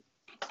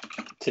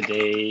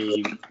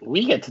today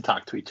we get to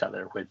talk to each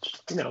other, which,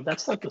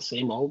 that's not the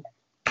same old.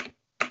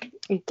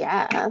 I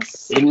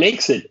guess. It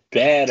makes it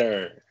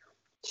better.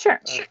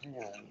 Sure. It's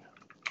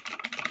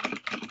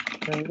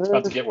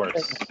about to get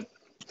worse.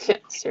 Yeah,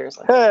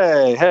 seriously.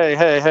 Hey.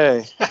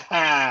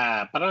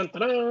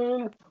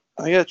 Ba-dun-ba-dun.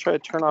 I gotta try to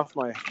turn off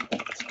my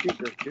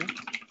speaker here.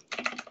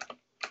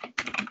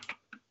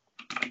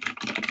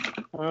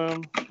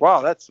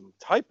 Wow, that's some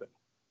typing.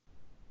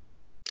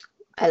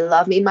 I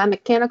love me my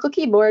mechanical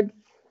keyboard.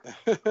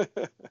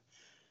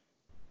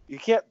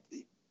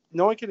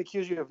 No one can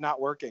accuse you of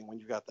not working when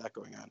you've got that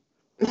going on.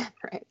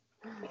 Right.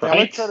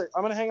 Right?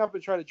 I'm gonna hang up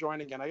and try to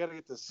join again. I gotta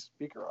get this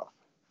speaker off.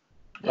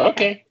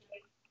 Okay.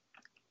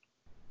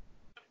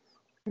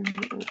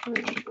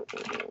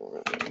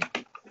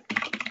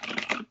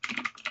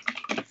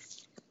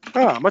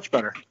 Much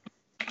better.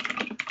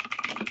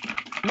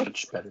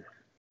 Much better.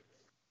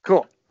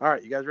 Cool. All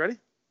right, you guys ready?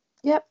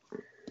 Yep.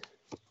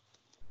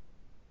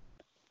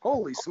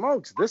 Holy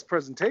smokes, this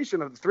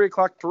presentation of the 3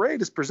 o'clock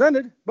parade is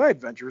presented by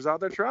Adventures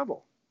Out There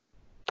Travel.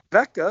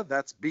 Becca,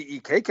 that's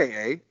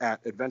BEKKA,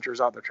 at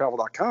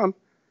adventuresouttheretravel.com,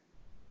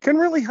 can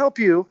really help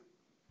you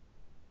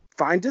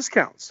find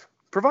discounts,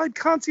 provide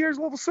concierge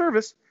level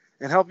service,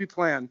 and help you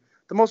plan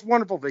the most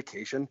wonderful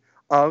vacation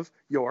of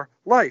your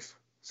life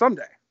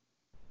someday.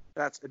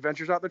 That's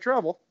Adventures Out There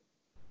Travel,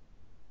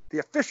 the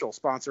official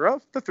sponsor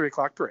of the 3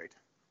 o'clock parade.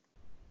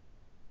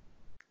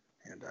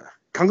 And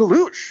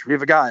Kungaloosh,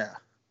 Viva Gaia.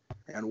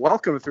 And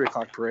welcome to 3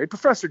 o'clock parade,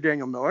 Professor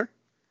Daniel Miller.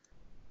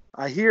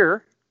 I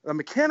hear a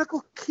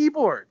mechanical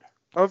keyboard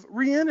of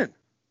Rhiannon.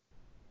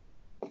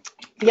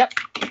 Yep.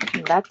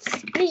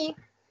 That's me.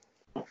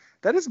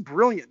 That is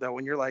brilliant, though,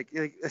 when you're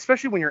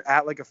especially when you're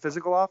at a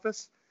physical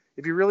office.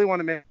 If you really want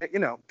to make,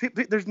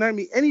 there's not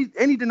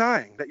any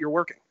denying that you're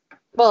working.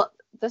 Well,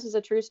 this is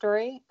a true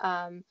story.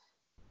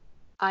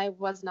 I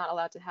was not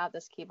allowed to have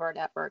this keyboard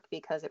at work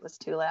because it was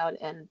too loud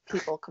and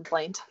people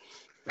complained.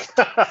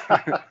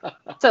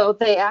 So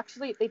they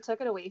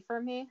took it away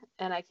from me,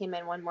 and I came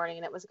in one morning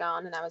and it was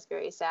gone, and I was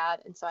very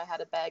sad, and so I had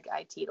to beg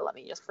IT to let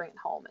me just bring it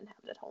home and have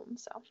it at home.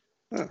 So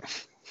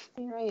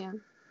Here I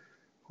am.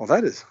 Well,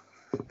 that is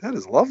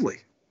lovely.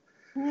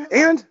 Yeah.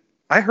 And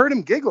I heard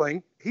him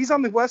giggling. He's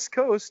on the West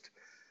Coast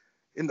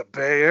in the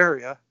Bay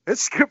Area.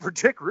 It's Skipper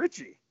Dick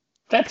Ritchie.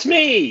 That's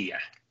me.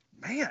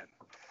 Man,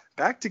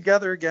 back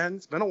together again.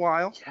 It's been a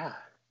while. Yeah.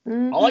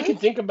 Mm-hmm. All I could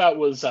think about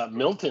was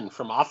Milton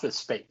from Office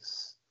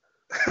Space.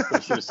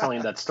 When she was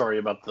telling that story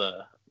about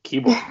the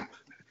keyboard.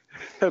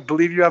 I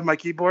believe you have my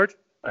keyboard.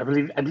 I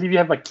believe you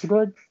have my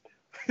keyboard.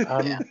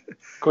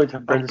 Going to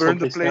burn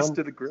the place down.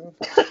 to the ground.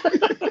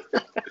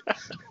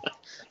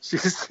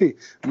 She's the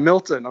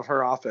Milton of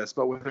her office,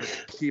 but with her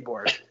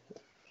keyboard.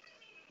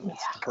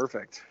 It's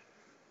perfect.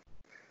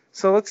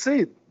 So let's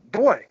see.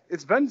 Boy,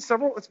 it's been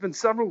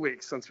several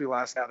weeks since we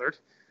last gathered.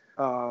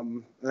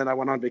 Then I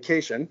went on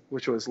vacation,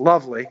 which was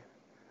lovely,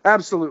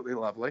 absolutely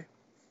lovely.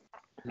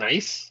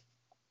 Nice.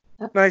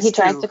 Nice. He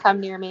tries to come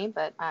near me,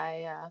 but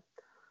I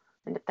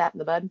ended that in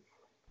the bud.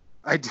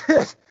 I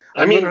did.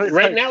 I mean,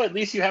 right now, at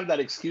least you have that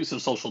excuse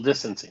of social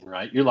distancing,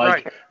 right? You're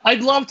like, right.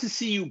 I'd love to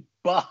see you,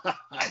 but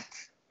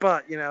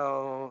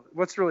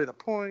what's really the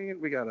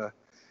point? We gotta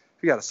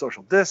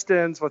social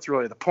distance. What's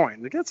really the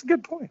point? That's a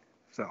good point.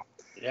 So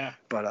yeah.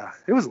 But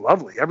it was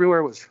lovely.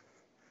 Everywhere was.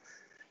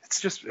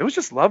 It was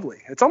just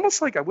lovely. It's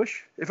almost like I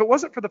wish if it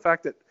wasn't for the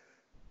fact that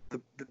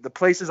the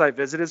places I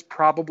visited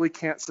probably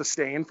can't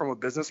sustain from a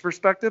business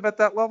perspective at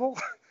that level.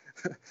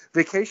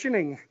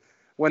 Vacationing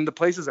when the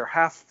places are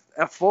half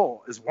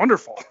full is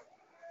wonderful.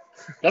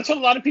 That's what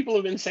a lot of people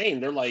have been saying.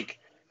 They're like,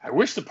 I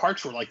wish the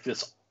parks were like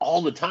this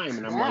all the time.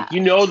 And I'm like,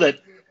 that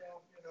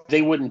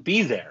they wouldn't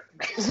be there.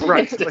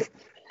 Right.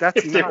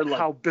 That's not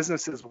how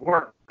businesses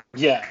work.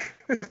 Yeah.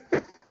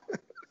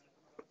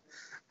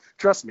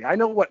 Trust me, I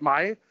know what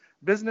my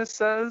business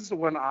says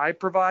when I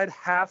provide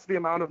half the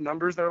amount of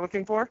numbers they're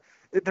looking for.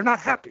 They're not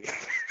happy.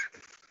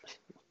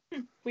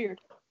 Weird.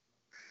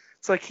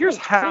 It's like, here's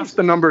half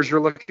the numbers you're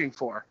looking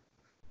for.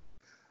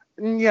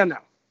 Yeah, no.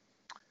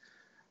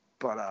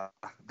 But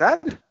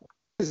that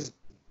is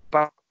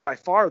by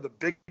far the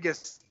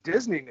biggest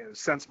Disney news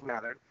since we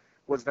gathered,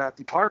 was that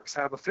the parks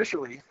have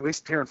officially, at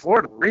least here in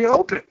Florida,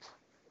 reopened.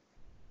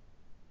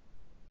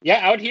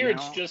 Yeah, out here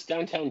it's just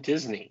downtown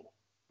Disney.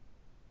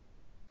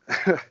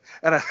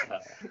 And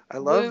I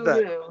love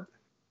that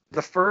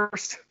the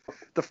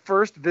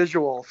first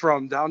visual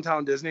from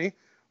downtown Disney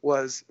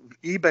was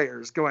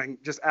eBayers going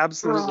just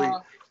absolutely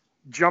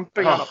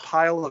jumping on a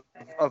pile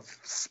of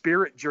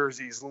Spirit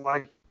jerseys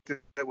like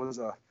it was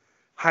a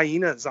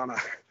hyenas on a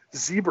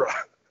zebra.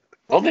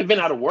 Well, they've been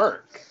out of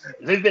work.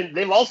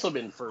 They've also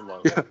been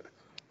furloughed. Yeah.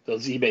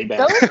 Those eBay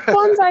bags. Those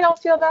ones I don't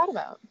feel bad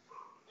about.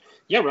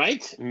 Yeah,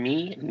 right?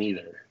 Me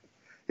neither.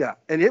 Yeah,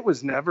 and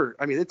it's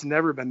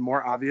never been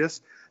more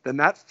obvious than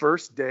that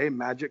first day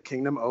Magic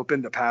Kingdom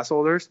opened to pass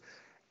holders,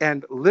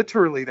 and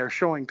literally they're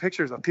showing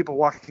pictures of people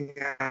walking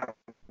out.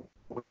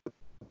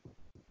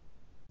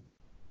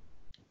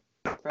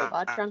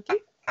 Robot Drunky?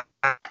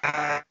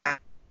 I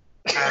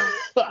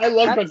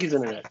love Drunky's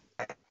internet.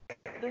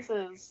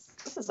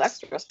 This is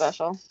extra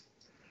special.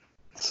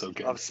 So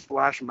good. Of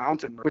Splash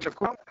Mountain, which of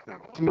course, I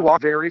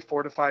walk a very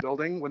fortified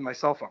building with my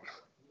cell phone.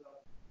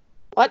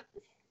 What?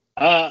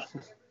 I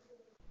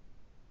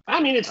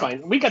mean, it's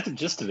fine. We got the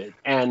gist of it.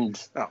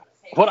 And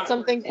what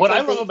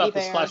I love about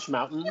the Splash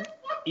Mountain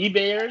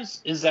eBayers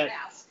is that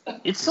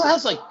it still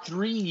has like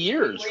 3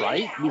 years,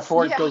 right,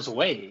 before it goes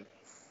away.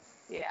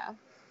 Yeah.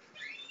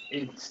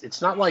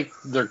 It's not like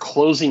they're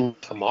closing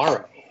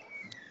tomorrow.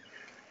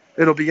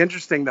 It'll be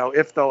interesting though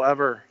if they'll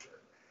ever,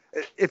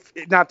 if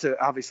not to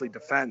obviously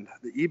defend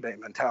the eBay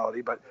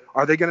mentality, but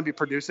are they going to be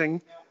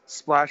producing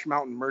Splash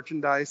Mountain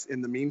merchandise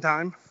in the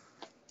meantime?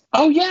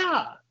 Oh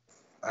yeah.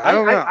 I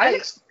don't know.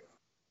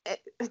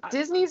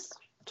 Disney's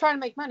trying to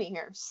make money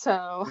here,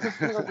 so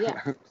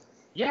yeah.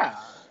 Yeah,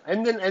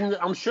 and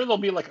I'm sure there'll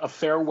be like a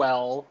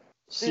farewell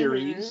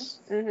series.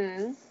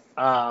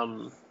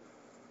 Mm-hmm.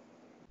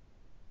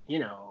 You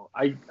know,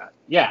 I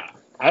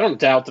don't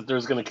doubt that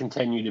there's going to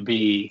continue to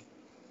be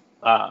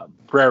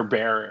Brer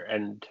Bear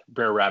and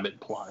Brer Rabbit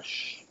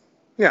plush.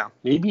 Yeah,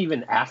 maybe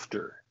even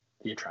after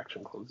the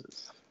attraction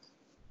closes.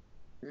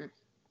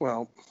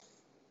 Well,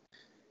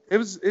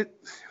 but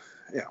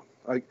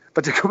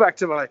to go back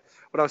to what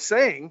I was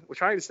saying,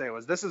 trying to say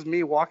was, this is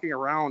me walking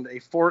around a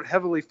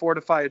heavily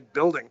fortified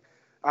building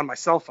on my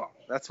cell phone.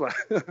 That's what.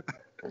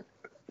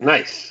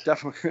 Nice.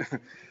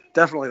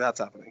 Definitely that's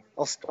happening.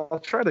 I'll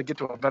try to get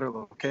to a better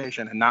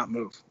location and not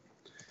move.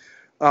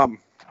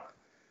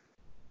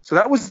 So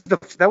that was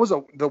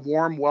the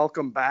warm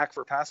welcome back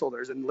for pass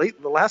holders. And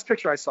the last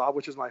picture I saw,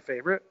 which is my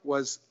favorite,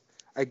 was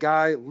a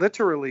guy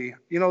literally,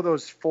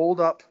 those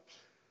fold up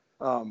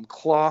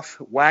cloth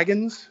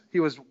wagons. He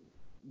was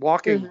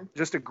walking,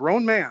 just a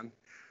grown man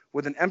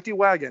with an empty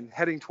wagon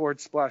heading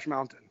towards Splash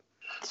Mountain.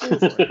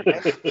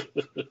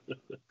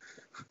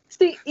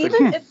 See,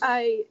 even if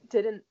I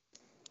didn't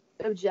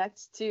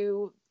object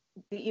to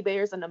the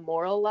eBayers on a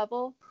moral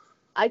level,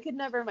 I could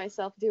never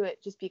myself do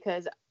it just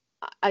because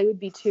I would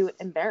be too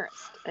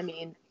embarrassed. I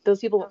mean, those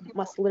people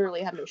must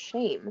literally have no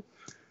shame.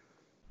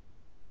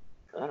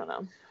 I don't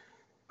know.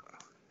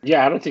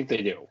 Yeah, I don't think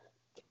they do.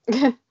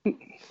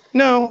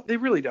 No, they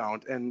really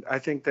don't. And I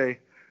think they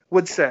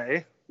would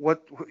say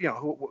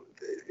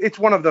it's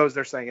one of those,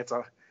 they're saying it's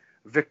a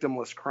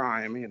victimless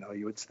crime,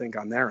 you would think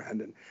on their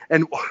end.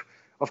 And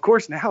of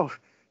course now,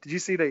 did you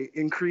see they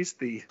increased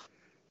the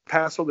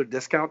pass holder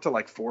discount to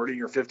like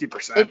 40 or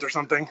 50% or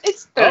something?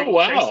 It's 30%. Oh,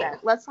 wow.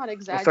 Let's not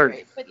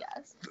exaggerate, but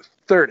yes.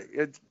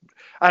 30.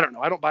 I don't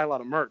know. I don't buy a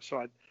lot of merch,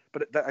 so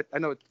I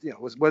know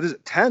what is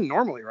it, 10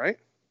 normally, right?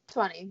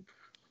 20.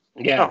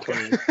 Yeah,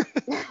 20.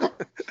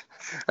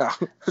 Oh,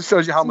 it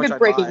shows you how much I buy.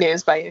 Breaking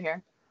news by you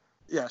here.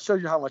 Yeah,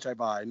 shows you how much I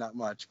buy. Not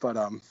much, but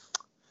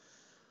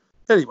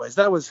anyways,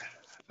 that was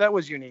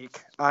unique.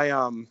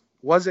 I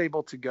was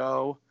able to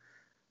go.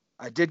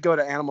 I did go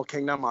to Animal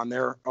Kingdom on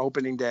their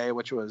opening day,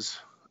 which was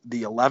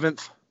the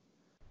 11th,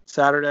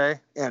 Saturday.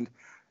 And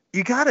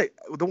you got it.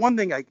 The one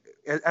thing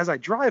as I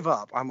drive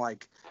up, I'm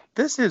like,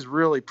 this is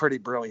really pretty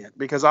brilliant,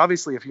 because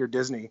obviously if you're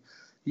Disney,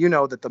 you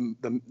know that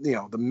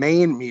the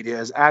main media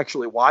is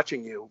actually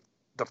watching you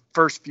the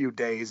first few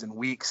days and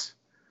weeks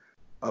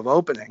of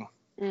opening.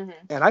 Mm-hmm.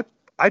 And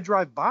I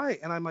drive by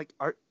and I'm like,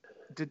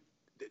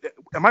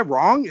 am I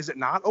wrong? Is it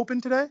not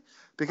open today?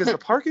 Because the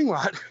parking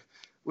lot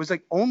was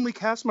like only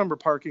cast member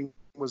parking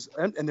was,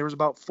 and there was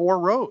about 4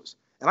 rows.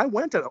 And I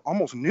went at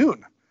almost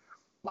noon.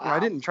 Wow. I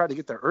didn't try to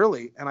get there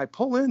early, and I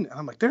pull in and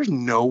I'm like, there's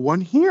no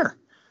one here.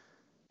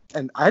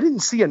 And I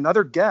didn't see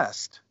another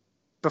guest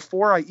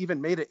before I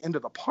even made it into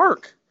the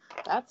park.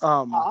 That's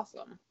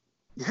awesome.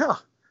 Yeah.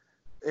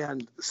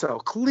 And so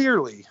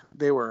clearly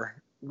they were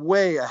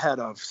way ahead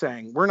of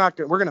saying, we're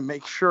going to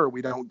make sure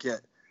we don't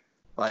get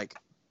like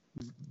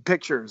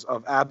pictures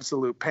of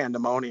absolute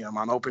pandemonium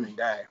on opening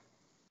day.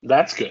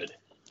 That's good.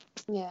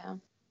 Yeah.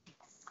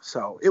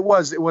 So it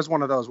was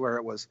one of those where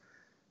it was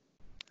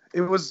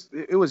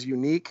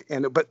unique,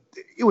 but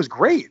it was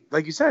great.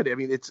 Like you said, I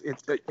mean, it's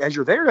as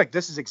you're there, like,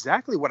 this is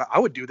exactly what I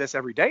would do this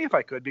every day if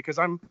I could, because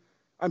I'm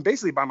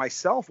basically by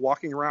myself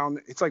walking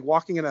around. It's like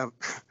walking in a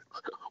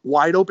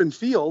wide open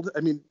field.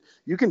 I mean,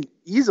 you can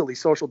easily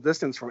social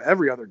distance from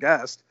every other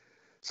guest.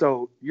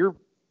 So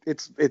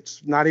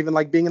it's not even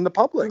like being in the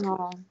public.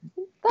 Oh,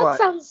 that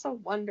sounds so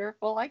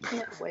wonderful. I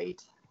can't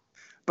wait.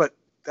 But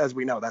as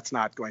we know, that's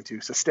not going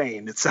to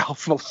sustain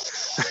itself.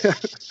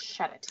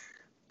 Shut it.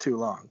 Too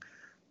long.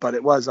 But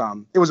it was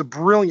a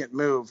brilliant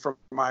move from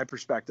my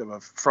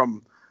perspective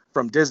from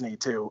Disney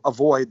to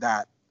avoid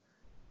that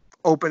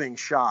opening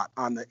shot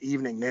on the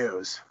evening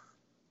news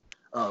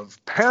of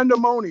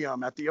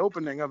pandemonium at the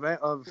opening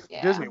of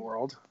Disney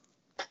World.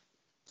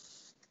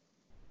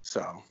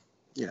 So,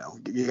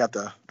 you got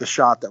the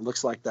shot that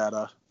looks like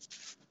that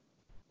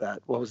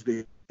what was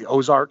the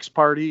Ozarks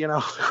party,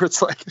 where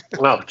it's like,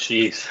 oh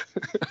jeez.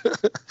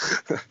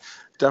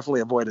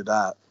 Definitely avoided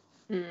that.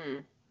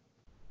 Mm.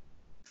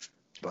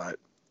 But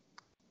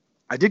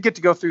I did get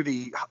to go through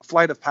the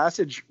Flight of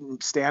Passage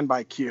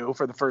standby queue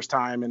for the first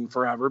time in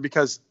forever,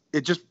 because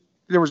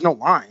there was no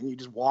line. You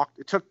just walked.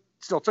 It took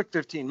still took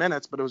 15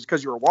 minutes, but it was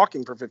because you were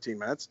walking for 15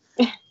 minutes.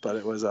 But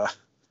it was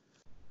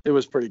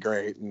pretty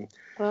great. And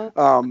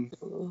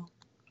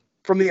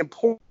from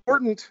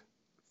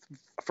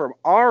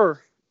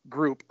our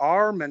group,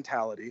 our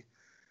mentality,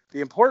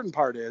 the important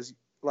part is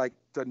like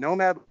the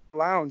Nomad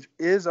Lounge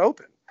is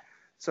open.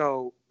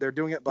 So they're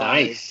doing it by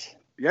nice.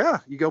 Yeah,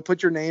 you go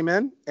put your name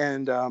in,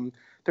 and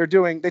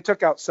they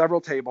took out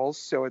several tables,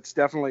 so it's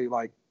definitely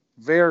like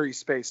very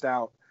spaced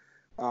out.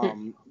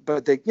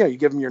 But you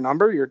give them your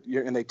number,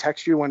 and they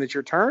text you when it's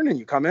your turn, and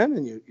you come in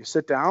and you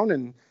sit down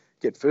and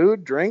get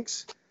food,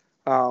 drinks.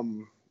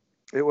 It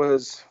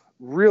was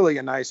really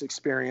a nice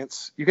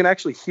experience. You can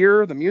actually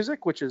hear the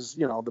music, which is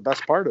the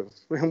best part of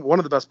one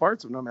of the best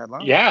parts of Nomad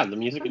Lounge. Yeah, the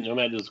music at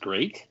Nomad is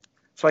great.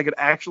 So I could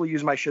actually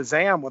use my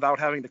Shazam without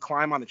having to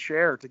climb on a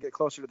chair to get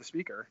closer to the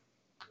speaker.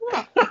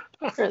 Yeah.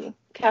 The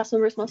cast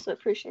members must have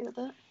appreciated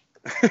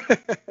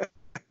that.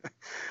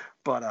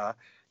 But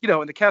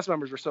and the cast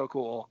members were so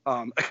cool.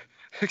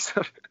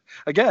 Except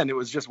again, it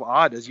was just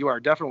odd, as you are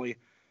definitely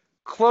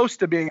close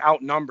to being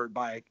outnumbered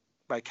by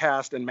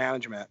cast and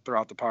management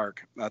throughout the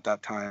park at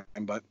that time.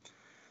 But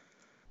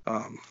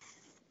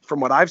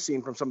from what I've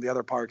seen from some of the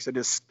other parks,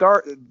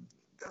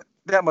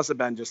 that must have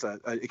been just an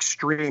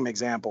extreme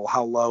example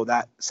how low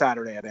that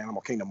Saturday at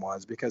Animal Kingdom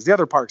was, because the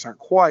other parks aren't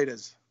quite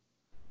as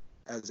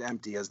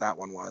empty as that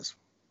one was.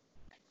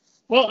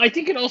 Well, I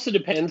think it also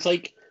depends.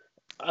 Like,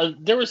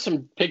 there were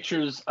some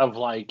pictures of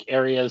like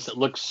areas that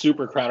look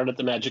super crowded at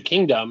the Magic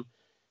Kingdom,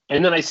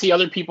 and then I see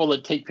other people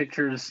that take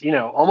pictures,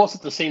 almost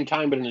at the same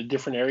time but in a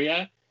different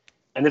area,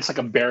 and it's like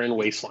a barren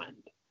wasteland.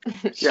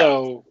 Yeah.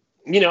 So,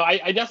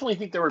 I definitely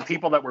think there were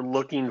people that were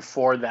looking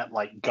for that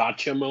like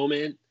gotcha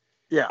moment.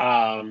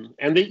 Yeah.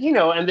 And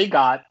they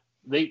caught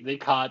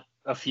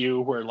a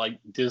few where like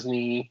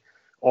Disney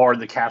or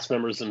the cast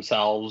members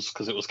themselves,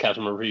 because it was cast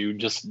member who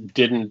just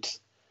didn't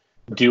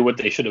do what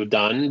they should have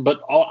done.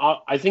 But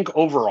I think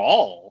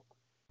overall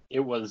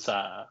it was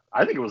a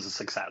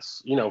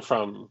success,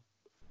 from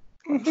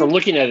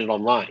looking at it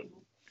online.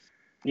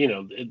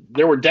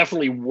 There were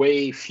definitely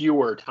way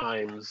fewer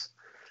times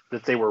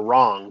that they were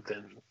wrong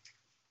than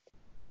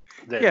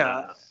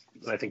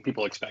I think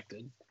people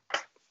expected.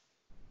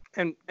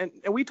 And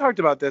we talked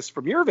about this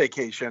from your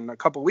vacation a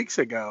couple weeks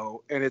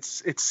ago, and it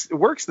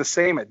works the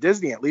same at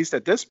Disney, at least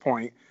at this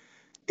point,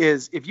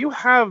 is if you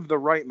have the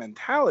right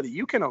mentality,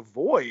 you can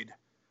avoid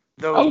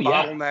those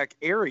bottleneck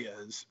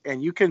areas,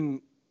 and you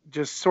can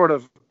just sort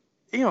of,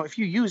 if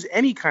you use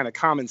any kind of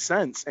common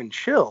sense and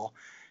chill,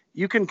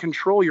 you can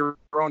control your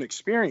own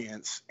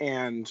experience.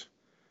 And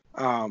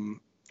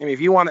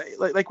if you want to,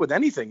 like with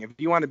anything, if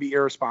you want to be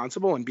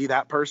irresponsible and be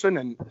that person,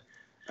 and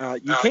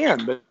you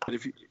can, but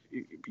if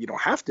you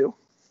don't have to.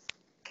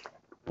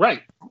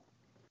 Right.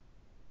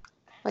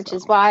 Which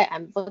is why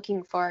I'm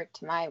looking forward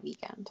to my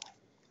weekend.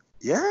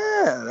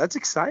 Yeah, that's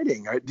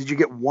exciting. Did you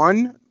get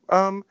one?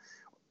 I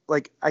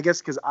guess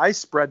because I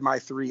spread my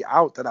 3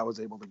 out that I was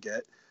able to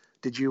get.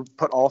 Did you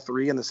put all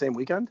 3 in the same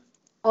weekend?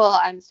 Well,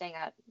 I'm staying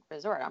at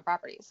resort on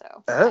property,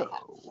 so I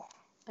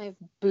have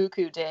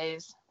buku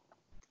days.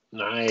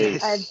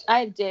 Nice. I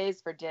have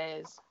days for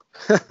days.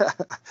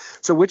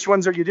 So which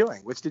ones are you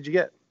doing? Which did you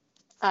get?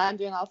 I'm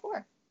doing all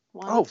 4.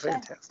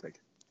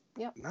 Fantastic.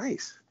 Yep.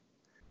 Nice.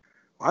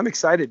 Well, I'm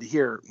excited to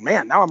hear.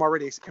 Man, now I'm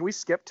already. Can we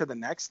skip to the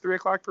next 3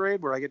 o'clock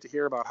parade where I get to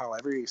hear about how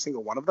every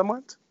single one of them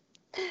went?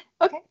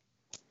 Okay.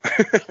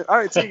 All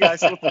right. See you guys.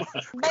 See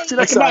you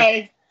next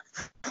time.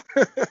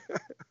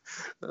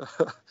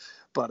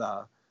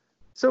 But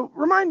so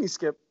remind me,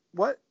 Skip,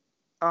 what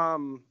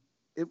when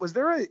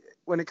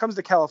it comes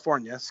to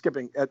California,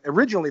 skipping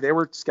originally they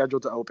were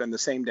scheduled to open the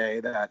same day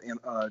that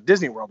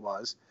Disney World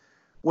was.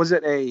 Was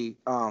it a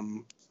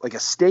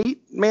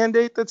state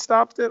mandate that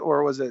stopped it,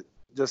 or was it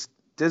just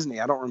Disney?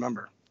 I don't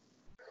remember.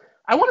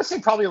 I want to say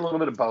probably a little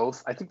bit of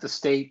both. I think the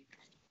state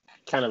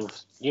kind of,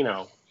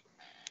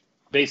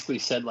 basically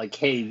said like,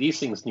 hey, these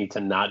things need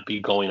to not be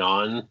going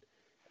on.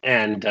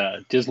 And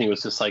Disney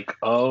was just like,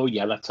 oh,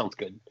 yeah, that sounds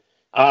good.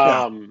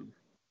 I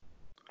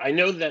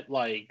know that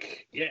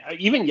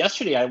even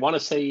yesterday, I want to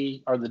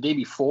say, or the day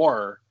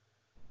before,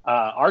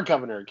 our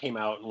governor came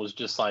out and was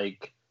just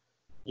like,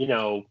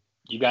 you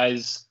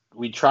guys,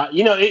 we try,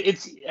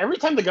 it's every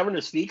time the governor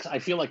speaks, I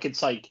feel like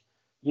it's like,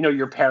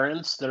 your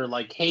parents that are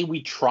like, hey,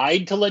 we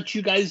tried to let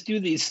you guys do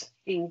these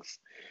things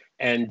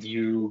and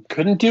you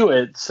couldn't do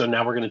it. So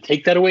now we're going to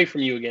take that away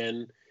from you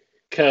again.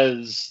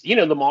 Cause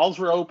the malls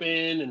were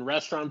open and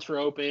restaurants were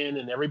open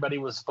and everybody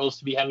was supposed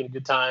to be having a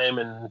good time.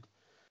 And,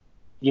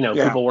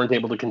 people weren't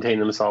able to contain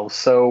themselves.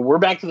 So we're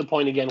back to the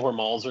point again where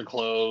malls are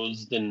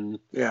closed and,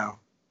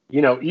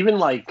 even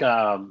like,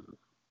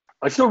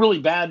 I feel really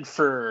bad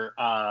for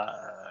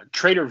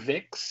Trader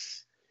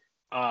Vic's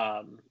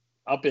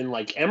up in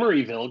like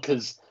Emeryville,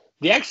 because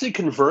they actually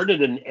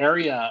converted an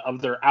area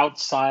of their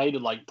outside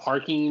like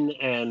parking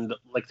and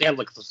like they had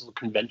like this little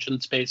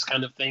convention space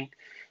kind of thing,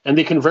 and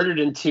they converted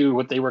into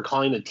what they were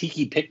calling a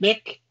tiki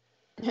picnic.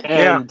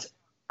 And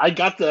I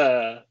got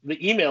the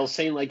email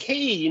saying like, hey,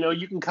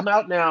 you can come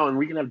out now and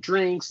we can have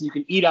drinks and you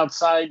can eat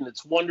outside and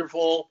it's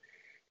wonderful.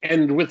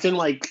 and within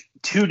like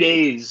 2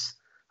 days,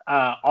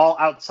 all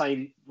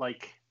outside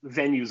like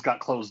venues got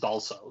closed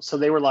also. So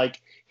they were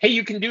like, "Hey,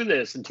 you can do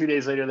this," and 2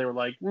 days later they were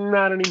like,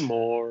 "Not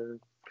anymore."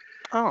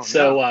 Oh,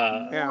 so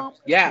no.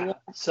 yeah.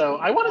 So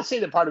I want to say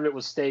that part of it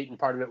was state and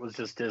part of it was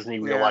just Disney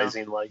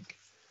realizing like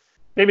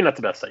maybe not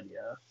the best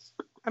idea.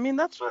 I mean,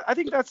 I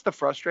think that's the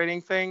frustrating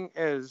thing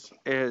is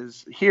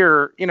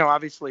here,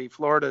 obviously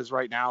Florida is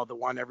right now the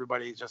one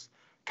everybody's just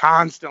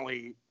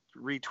constantly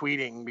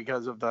retweeting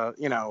because of the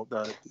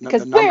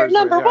numbers. We're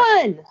number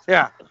one.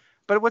 Yeah.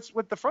 But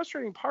what the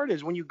frustrating part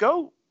is when you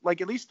go, like,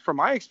 at least from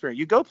my experience,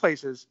 you go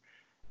places,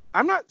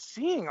 I'm not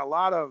seeing a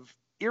lot of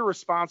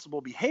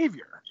irresponsible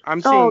behavior. I'm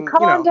seeing,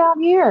 come on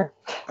down here.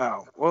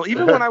 Oh, well,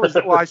 even when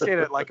I stayed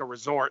at like a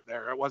resort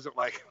there. It wasn't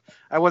like,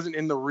 I wasn't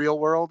in the real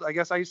world. I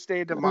guess I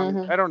stayed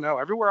among, I don't know,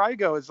 everywhere I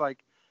go is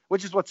like,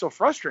 which is what's so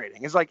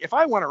frustrating. Is like, if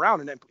I went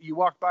around and then you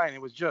walked by and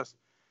it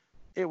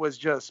was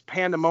just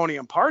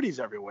pandemonium parties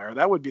everywhere,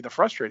 that would be the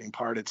frustrating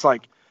part. It's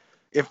like,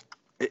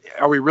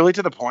 are we really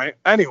to the point?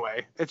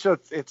 Anyway, it's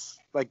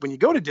like when you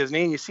go to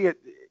Disney and you see it,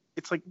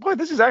 it's like, boy,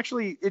 this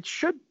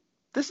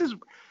is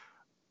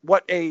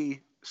what a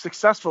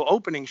successful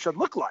opening should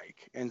look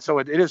like. And so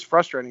it is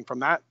frustrating from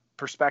that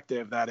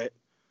perspective that it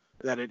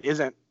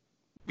isn't,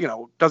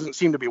 doesn't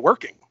seem to be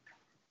working.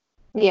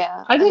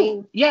 Yeah. I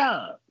mean,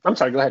 yeah. I'm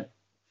sorry, go ahead.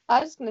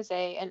 I was just going to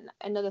say, and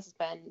I know this has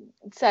been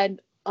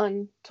said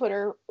on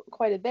Twitter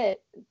quite a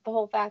bit, the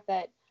whole fact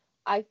that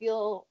I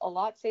feel a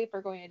lot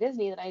safer going to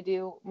Disney than I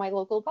do my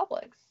local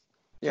Publix.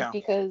 Yeah.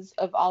 Because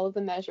of all of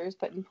the measures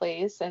put in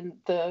place and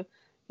the,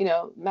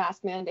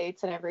 mask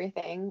mandates and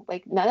everything.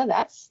 Like, none of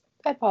that's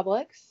at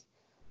Publix.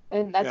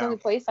 And that's the only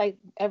place I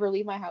ever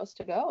leave my house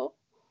to go.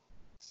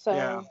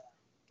 So,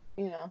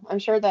 I'm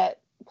sure that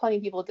plenty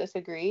of people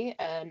disagree.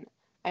 And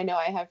I know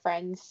I have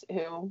friends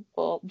who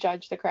will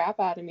judge the crap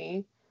out of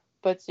me.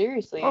 But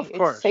seriously,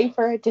 it's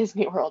safer at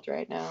Disney World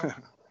right now.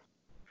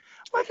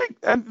 I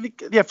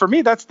think, for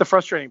me, that's the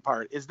frustrating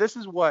part. This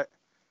is what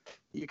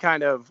you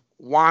kind of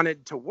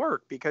wanted to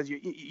work, because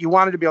you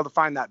wanted to be able to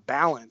find that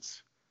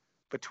balance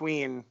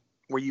between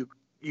where you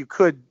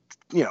could,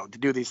 to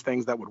do these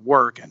things that would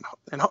work,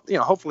 and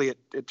hopefully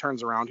it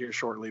turns around here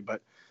shortly.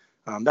 But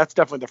that's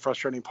definitely the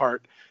frustrating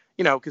part,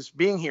 because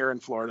being here in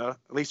Florida,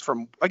 at least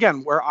from,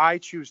 again, where I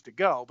choose to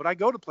go, but I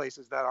go to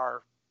places that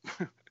are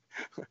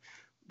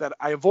that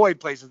I avoid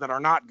places that are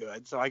not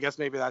good. So I guess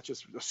maybe that's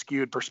just a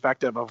skewed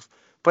perspective of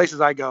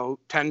places I go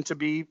tend to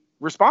be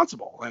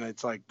responsible. And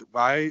it's like,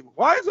 why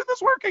isn't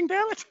this working?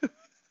 Damn it.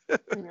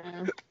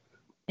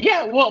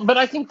 Yeah, well, but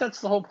I think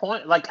that's the whole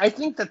point. Like, I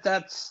think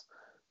that's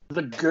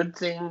the good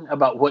thing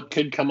about what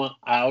could come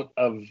out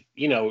of,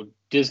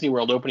 Disney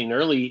World opening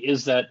early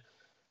is that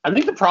I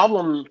think the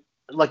problem,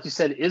 like you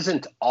said,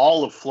 isn't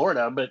all of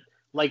Florida, but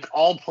like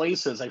all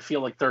places, I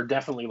feel like they're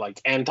definitely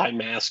like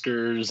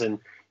anti-maskers and,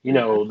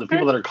 the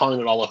people that are calling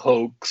it all a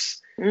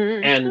hoax.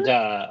 And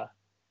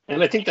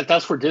I think that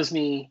that's where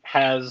Disney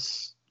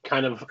has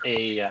kind of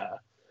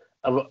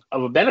of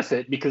a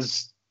benefit,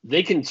 because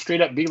they can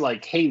straight up be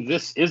like, hey,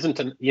 this isn't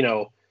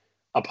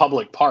a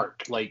public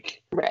park.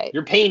 Like,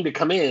 you're paying to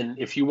come in.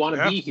 If you want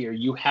to be here,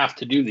 you have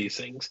to do these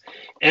things.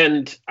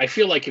 And I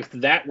feel like if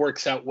that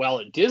works out well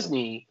at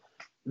Disney,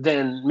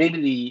 then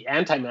maybe the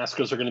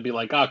anti-maskers are going to be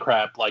like, oh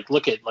crap, like,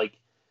 look at, like,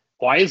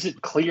 why is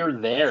it clear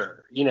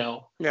there,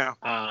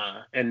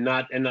 and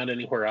not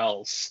anywhere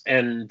else.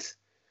 And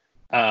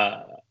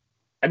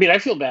I mean, I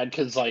feel bad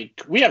because,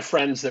 like, we have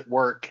friends that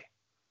work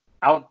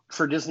out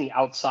for Disney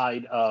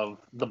outside of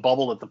the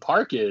bubble that the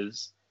park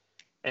is,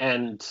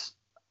 and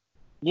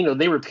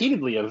they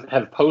repeatedly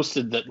have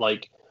posted that,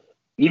 like,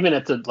 even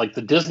at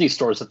the Disney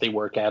stores that they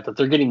work at, that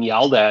they're getting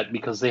yelled at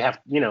because they have,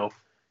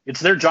 it's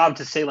their job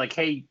to say, like,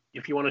 hey,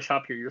 if you want to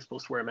shop here, you're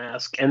supposed to wear a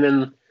mask. And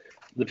then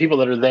the people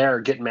that are there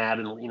get mad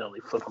and, they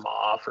flip them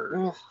off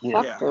or,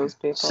 those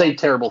people. Say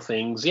terrible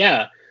things.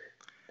 Yeah.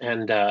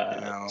 And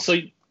so,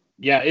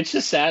 yeah, it's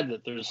just sad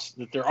that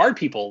there are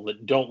people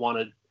that don't want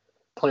to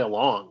play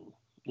along.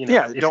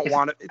 Don't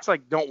want it. It's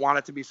like, don't want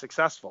it to be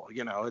successful.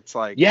 It's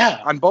like,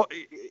 on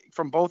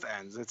from both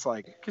ends. It's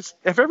like, because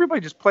if everybody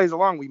just plays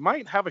along, we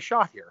might have a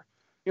shot here.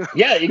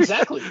 Yeah,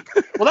 exactly.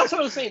 Well, that's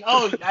what I was saying.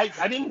 Oh,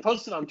 I didn't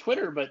post it on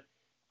Twitter, but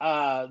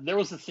there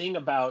was a thing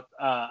about,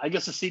 I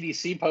guess the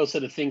CDC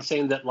posted a thing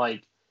saying that,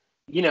 like,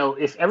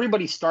 if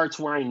everybody starts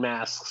wearing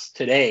masks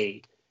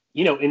today,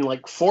 in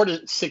like 4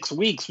 to 6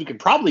 weeks, we could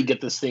probably get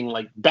this thing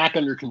like back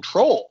under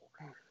control.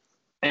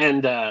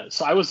 And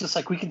so I was just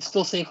like, we can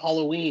still save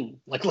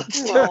Halloween. Like,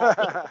 let's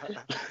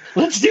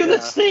do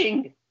this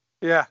thing.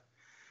 Yeah.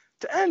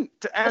 To end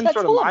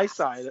sort of my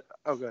side.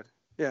 Oh, good.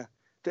 Yeah.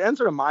 To end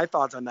sort of my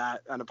thoughts on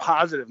that, on a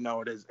positive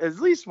note, is at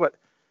least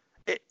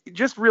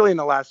just really in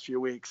the last few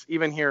weeks,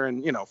 even here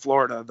in,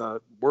 Florida,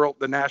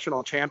 the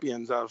national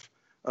champions of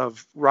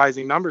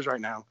rising numbers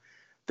right now,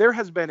 there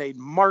has been a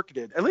marked,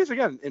 at least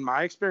again, in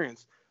my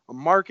experience, a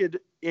marked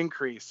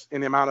increase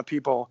in the amount of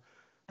people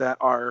that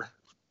are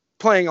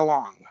playing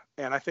along.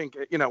 And I think,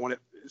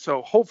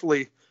 so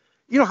hopefully,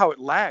 how it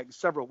lags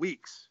several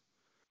weeks.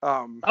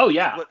 Oh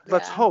yeah.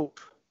 Let's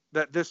hope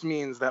that this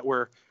means that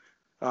we're,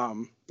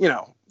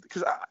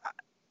 because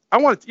I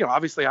want it,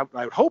 obviously I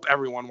would hope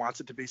everyone wants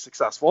it to be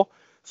successful.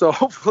 So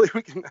hopefully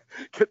we can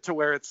get to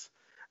where it's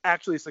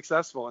actually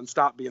successful and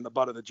stop being the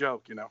butt of the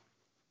joke,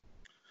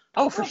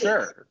 Oh, for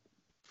sure.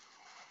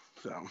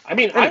 So, I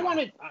mean,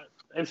 anyway.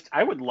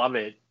 I would love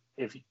it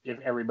if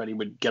everybody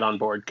would get on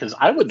board, because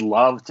I would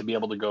love to be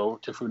able to go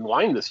to Food and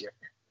Wine this year.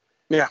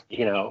 Yeah.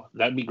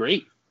 That'd be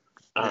great.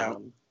 Yeah.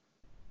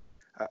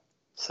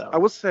 So I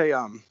will say,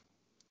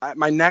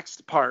 my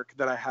next park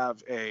that I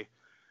have a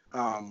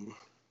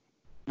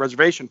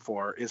reservation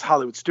for is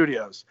Hollywood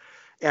Studios.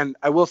 And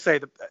I will say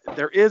that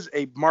there is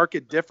a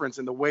marked difference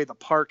in the way the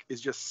park is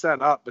just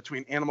set up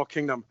between Animal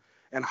Kingdom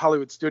and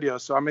Hollywood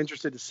Studios. So I'm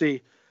interested to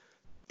see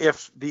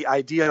if the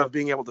idea of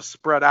being able to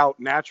spread out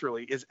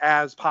naturally is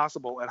as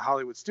possible at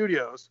Hollywood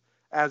Studios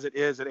as it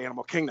is at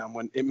Animal Kingdom.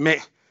 When it may,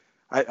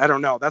 I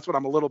don't know. That's what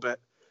I'm a little bit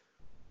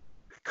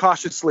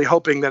cautiously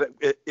hoping, that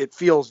it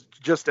feels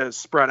just as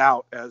spread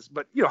out as,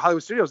 but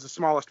Hollywood Studios is the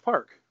smallest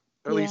park,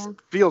 or at least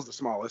feels the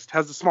smallest,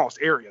 has the smallest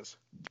areas.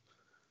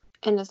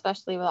 And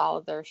especially with all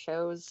of their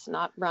shows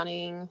not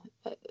running,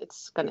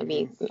 it's going to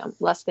be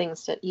less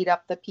things to eat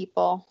up the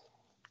people.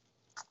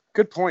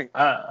 Good point.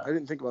 I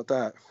didn't think about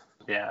that.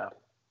 Yeah.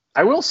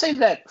 I will say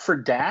that for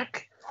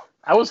DAC,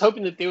 I was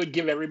hoping that they would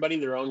give everybody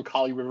their own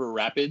Kali River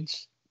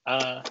Rapids,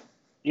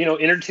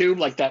 inner tube,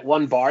 like that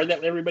one bar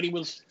that everybody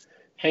was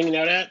hanging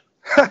out at.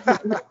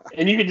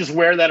 And you could just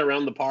wear that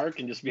around the park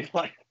and just be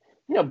like,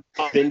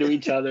 bump into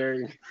each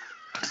other.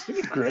 It'd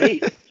be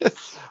great.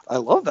 I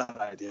love that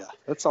idea.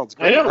 That sounds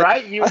great. I know,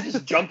 right? You would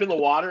just jump in the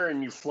water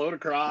and you float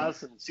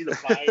across and see the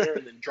fire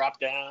and then drop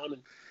down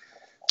and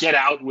get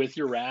out with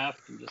your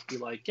raft and just be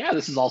like, yeah,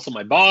 this is also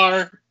my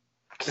bar.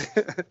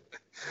 It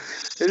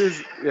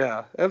is,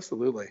 yeah,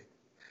 absolutely.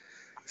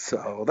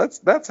 So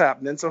that's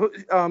happening. So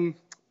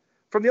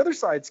from the other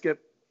side,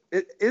 Skip,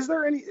 is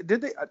there any?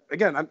 Did they?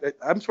 Again,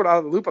 I'm sort of out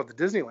of the loop of the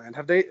Disneyland.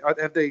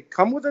 Have they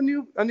come with a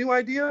new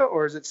idea,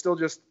 or is it still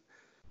just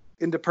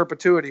into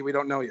perpetuity? We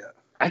don't know yet.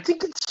 I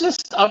think it's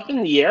just up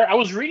in the air. I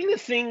was reading a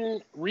thing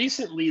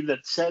recently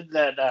that said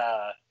that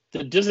the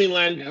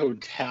Disneyland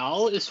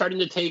Hotel is starting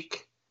to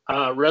take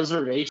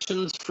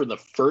reservations for the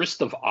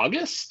 1st of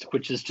August,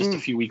 which is just a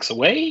few weeks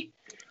away.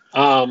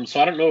 So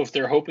I don't know if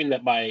they're hoping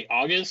that by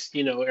August,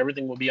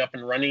 everything will be up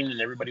and running and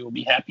everybody will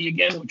be happy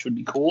again, which would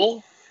be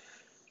cool.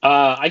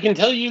 I can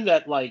tell you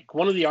that, like,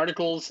 one of the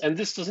articles, and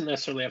this doesn't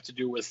necessarily have to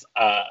do with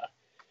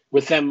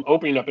them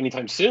opening up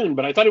anytime soon,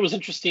 but I thought it was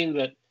interesting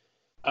that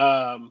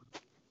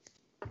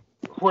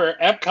where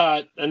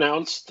Epcot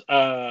announced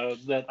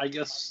that, I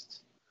guess,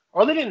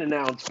 or they didn't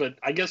announce, but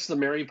I guess the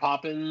Mary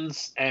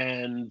Poppins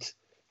and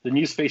the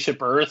new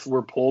Spaceship Earth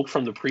were pulled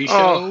from the pre-show.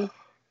 Oh,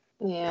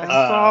 yeah, I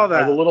saw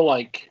that. A little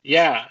but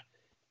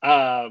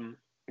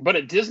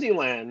at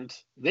Disneyland,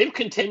 they've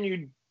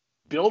continued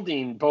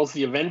building both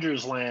the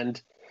Avengers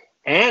Land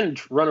and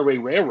Runaway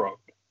Railroad.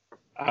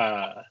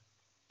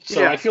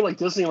 So I feel like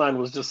Disneyland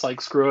was just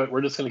like, screw it,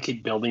 we're just going to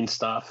keep building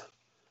stuff.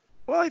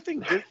 Well, I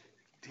think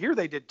here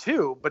they did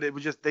too, but it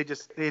was just they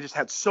just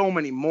had so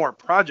many more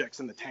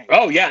projects in the tank.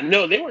 Oh yeah,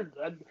 no, they were.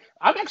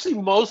 I'm actually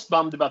most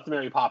bummed about the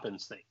Mary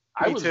Poppins thing.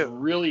 I was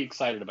really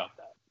excited about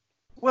that.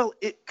 Well,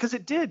 because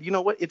it did. You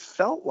know what? It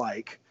felt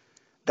like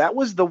that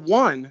was the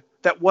one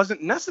that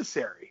wasn't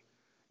necessary.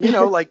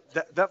 Like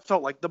that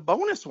felt like the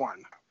bonus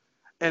one.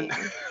 And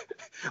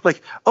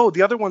like,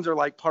 the other ones are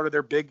like part of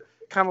their big,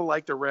 kind of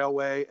like the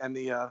railway and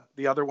the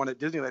other one at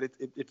Disneyland.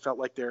 It felt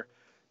like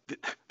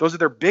those are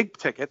their big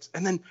tickets.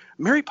 And then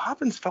Mary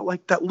Poppins felt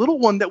like that little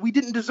one that we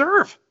didn't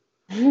deserve.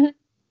 And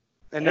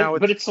now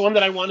but it's the one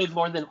that I wanted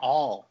more than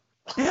all.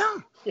 Yeah.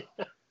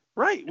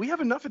 Right. We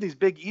have enough of these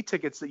big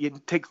e-tickets that you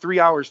take 3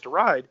 hours to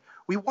ride.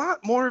 We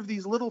want more of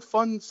these little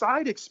fun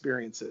side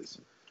experiences.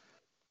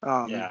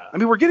 I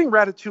mean, we're getting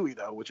Ratatouille,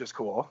 though, which is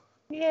cool.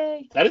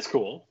 Yay. That is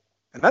cool.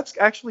 And that's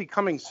actually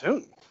coming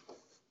soon.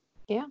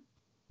 Yeah.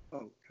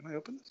 Oh, can I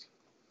open this?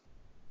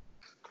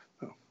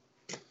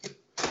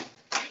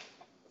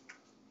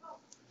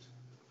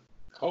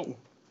 Oh.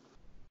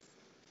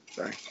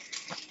 Sorry.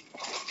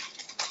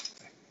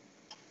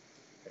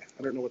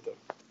 I don't know what the...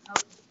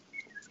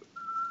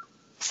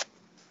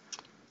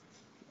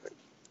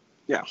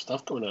 Yeah.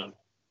 Stuff going on.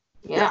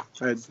 Yeah.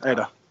 I had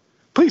a...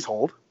 Please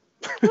hold.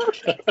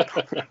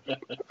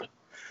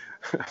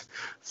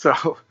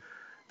 So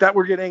that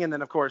we're getting, and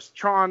then of course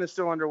Tron is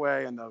still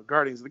underway, and the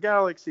Guardians of the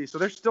Galaxy. So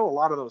there's still a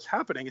lot of those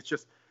happening. It's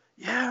just,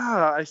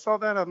 I saw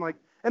that. I'm like,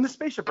 and the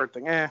Spaceship Earth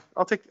thing.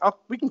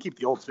 We can keep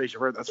the old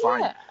Spaceship Earth. That's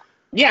fine.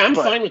 Yeah, I'm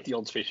fine with the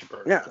old Spaceship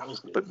Earth. Yeah,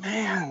 but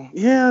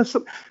man,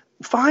 so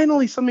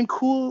finally something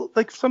cool,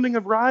 like something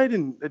of ride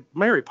and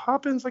Mary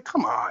Poppins. Like,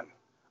 come on,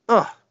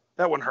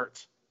 that one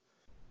hurts.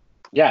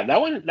 Yeah,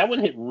 that one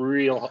hit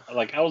real.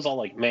 Like, I was all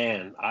like,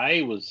 man,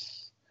 I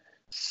was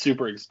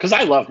super, because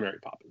I love Mary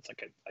Poppins.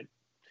 Like, I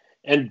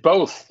and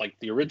both, like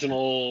the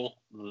original,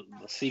 the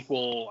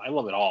sequel, I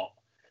love it all.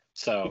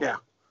 So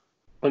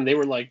when they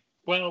were like,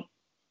 well,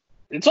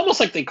 it's almost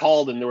like they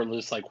called and they were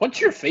just like,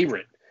 what's your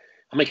favorite?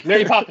 I'm like,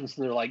 Mary Poppins,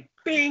 and they're like,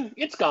 bing,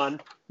 it's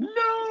gone.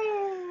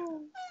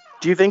 No.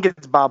 Do you think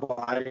it's Bob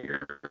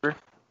Iger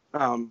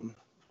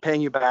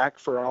paying you back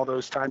for all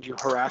those times you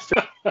harassed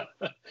him?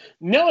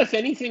 No, if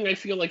anything, I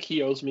feel like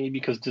he owes me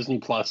because Disney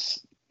Plus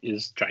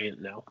is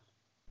giant now.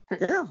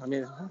 Yeah, I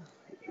mean,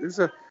 it's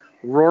a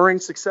roaring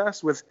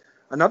success. With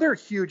another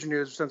huge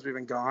news since we've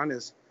been gone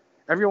is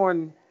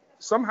everyone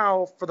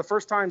somehow for the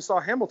first time saw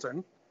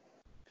Hamilton.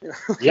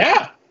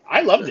 Yeah,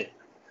 I loved it.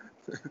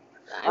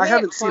 I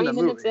haven't seen the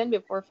 20 minutes movie. in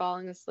before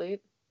falling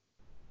asleep.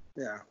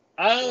 Yeah.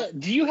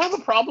 Do you have a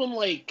problem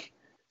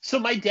so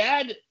my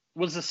dad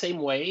was the same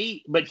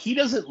way, but he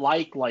doesn't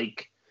like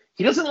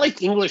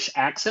English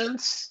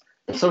accents,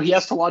 so he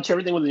has to watch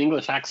everything with an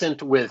English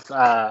accent with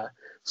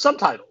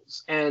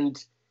subtitles.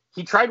 And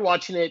he tried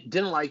watching it,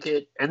 didn't like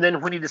it, and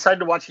then when he decided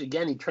to watch it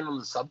again, he turned on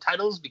the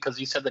subtitles because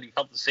he said that he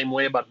felt the same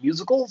way about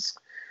musicals.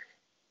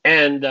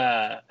 And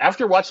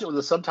after watching it with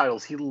the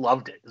subtitles, he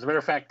loved it. As a matter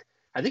of fact,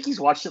 I think he's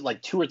watched it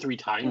like 2 or 3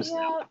 times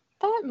now. Yeah,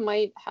 that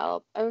might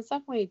help. I was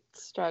definitely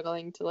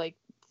struggling to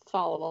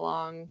follow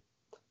along,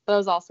 but I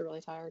was also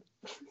really tired.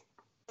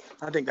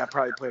 I think that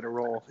probably played a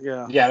role.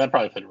 Yeah. Yeah, that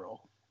probably played a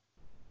role.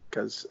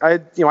 Because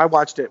I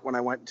watched it when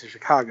I went to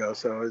Chicago,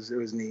 so it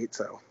was neat.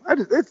 So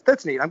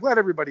that's neat. I'm glad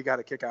everybody got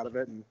a kick out of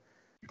it,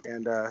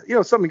 and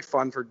something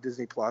fun for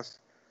Disney Plus.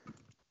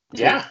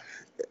 Yeah.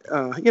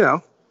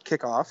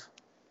 Kick off.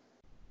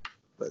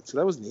 But so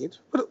that was neat.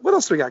 What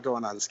else do we got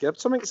going on, Skip?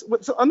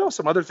 I know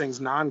some other things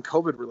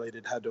non-COVID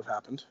related had to have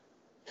happened.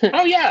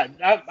 Oh yeah,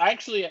 I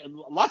actually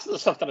lots of the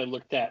stuff that I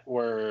looked at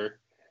were,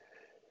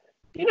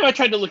 I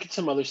tried to look at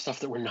some other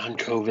stuff that were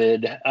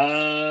non-COVID.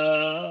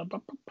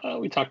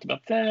 We talked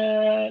about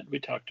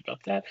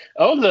that.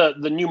 Oh,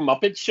 the new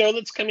Muppets show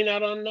that's coming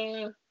out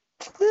on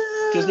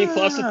Disney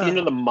Plus at the end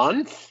of the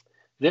month.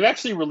 They've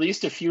actually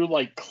released a few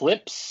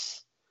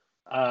clips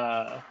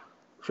for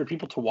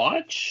people to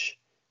watch.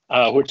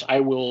 Which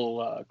I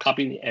will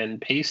copy and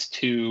paste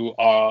to,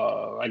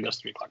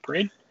 3 o'clock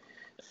parade.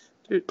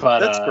 But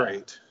that's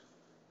great.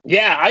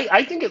 Yeah,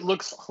 I think it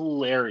looks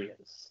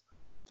hilarious.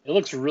 It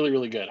looks really,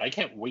 really good. I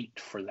can't wait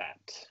for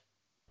that.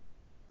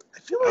 I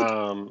feel like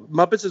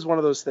Muppets is one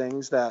of those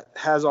things that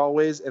has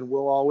always and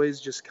will always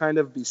just kind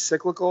of be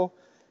cyclical.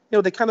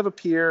 They kind of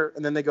appear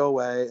and then they go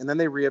away and then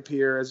they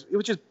reappear,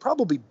 which is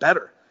probably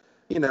better,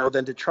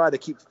 than to try to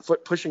keep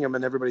pushing them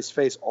in everybody's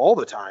face all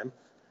the time.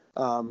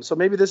 So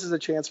maybe this is a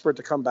chance for it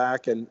to come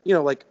back. And,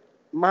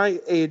 my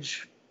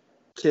age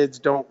kids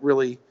don't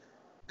really,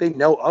 they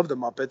know of the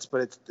Muppets,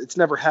 but it's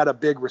never had a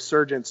big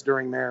resurgence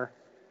during their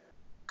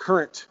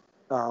current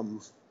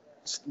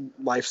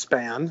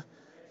lifespan.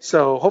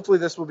 So hopefully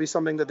this will be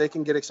something that they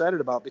can get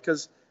excited about,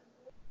 because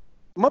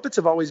Muppets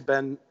have always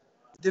been,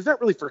 they're not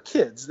really for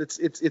kids.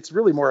 It's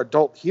really more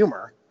adult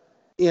humor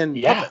in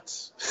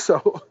Muppets.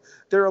 So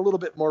they're a little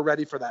bit more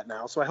ready for that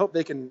now. So I hope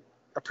they can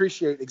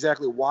appreciate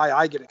exactly why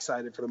I get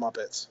excited for the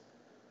Muppets.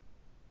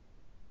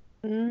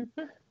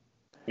 Mm-hmm.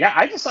 Yeah,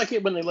 I just like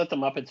it when they let the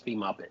Muppets be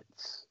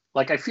Muppets.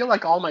 I feel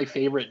like all my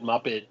favorite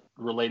Muppet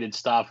related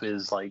stuff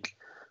is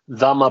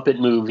the Muppet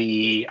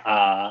movie,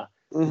 the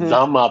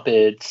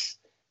Muppets,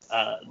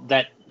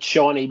 that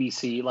show on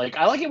ABC.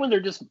 I like it when they're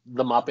just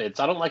the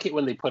Muppets. I don't like it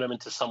when they put them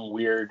into some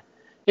weird,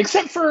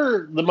 except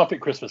for the Muppet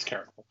Christmas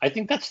Carol. I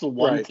think that's the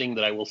one thing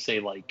that I will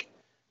say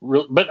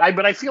but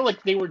I feel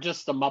like they were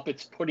just the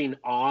Muppets putting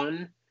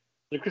on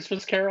the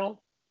Christmas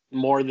Carol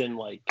more than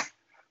the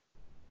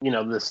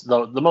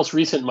most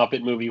recent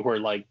Muppet movie where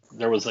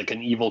there was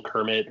an evil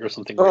Kermit or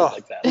something weird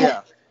like that.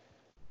 Yeah.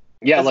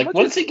 Yeah,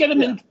 once they get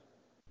them into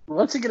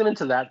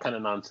that kind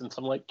of nonsense,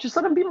 I'm like, just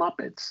let them be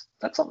Muppets.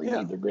 That's all they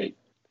need. They're great.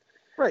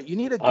 Right. You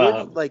need a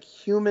good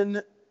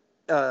human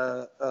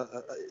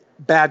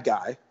bad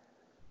guy.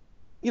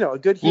 A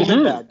good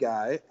human bad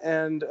guy,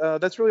 and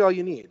that's really all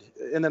you need.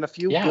 And then a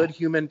few good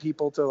human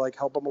people to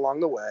help them along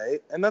the way,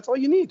 and that's all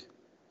you need.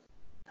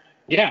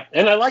 Yeah,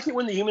 and I like it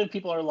when the human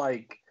people are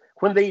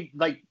when they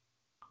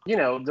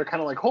they're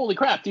kind of holy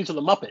crap, these are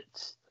the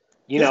Muppets.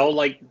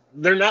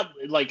 They're not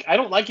I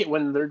don't like it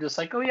when they're just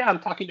oh yeah, I'm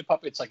talking to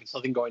puppets it's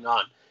nothing going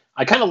on.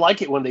 I kind of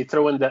like it when they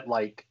throw in that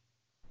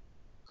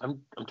I'm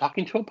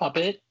talking to a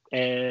puppet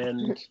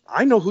and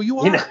I know who you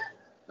are.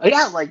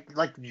 Yeah,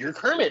 you're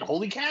Kermit.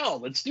 Holy cow,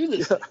 let's do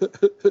this.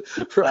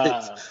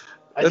 Right.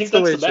 I think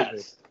that's the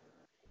best.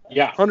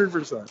 Yeah.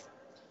 100%.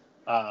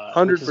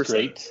 100%.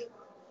 Great.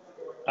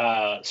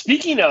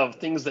 Speaking of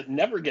things that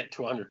never get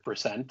to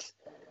 100%,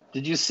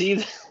 did you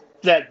see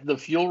that the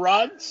fuel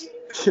rods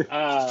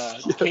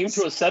came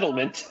to a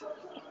settlement?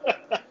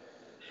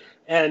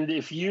 And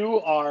if you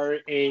are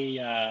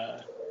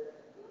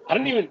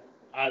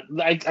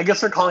I guess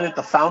they're calling it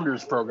the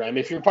Founders Program.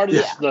 If you're part of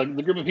the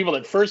group of people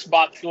that first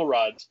bought fuel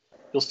rods,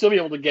 you'll still be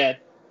able to get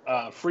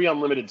free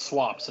unlimited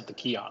swaps at the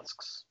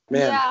kiosks.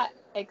 Man. Yeah,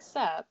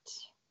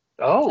 except...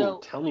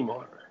 Tell me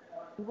more.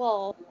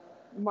 Well,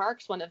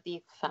 Mark's one of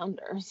the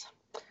founders.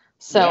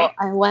 So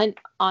I went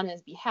on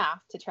his behalf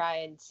to try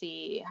and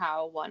see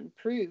how one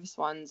proves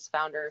one's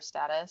founder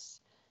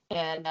status.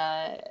 And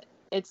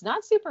it's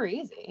not super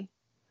easy.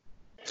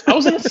 I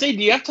was gonna say,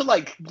 do you have to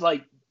like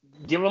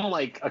give them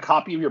like a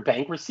copy of your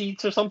bank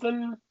receipts or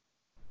something?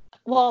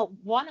 Well,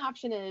 one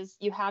option is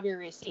you have your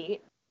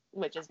receipt,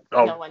 which is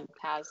no one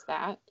has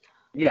that.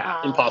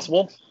 Yeah,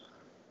 impossible.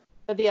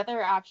 But the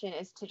other option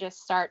is to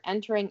just start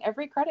entering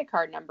every credit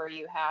card number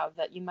you have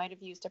that you might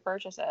have used to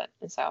purchase it.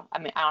 And so, I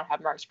mean, I don't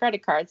have Mark's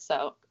credit card,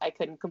 so I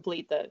couldn't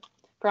complete the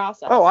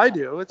process. Oh, I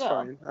do. It's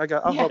fine.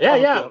 I'll help.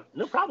 Yeah,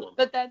 no problem.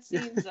 But that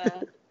seems,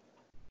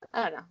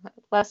 I don't know,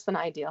 less than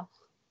ideal.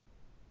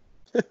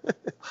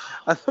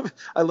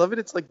 I love it.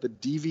 It's like the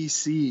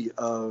DVC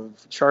of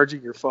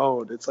charging your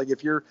phone. It's like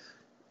if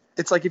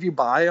you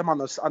buy them on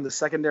the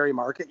secondary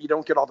market, you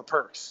don't get all the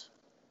perks.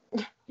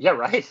 Yeah,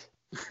 right.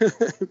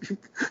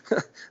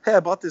 Hey,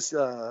 I bought this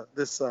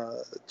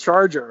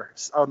charger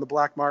on the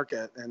black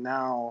market, and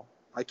now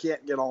I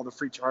can't get all the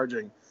free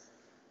charging.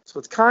 So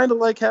it's kind of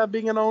like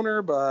being an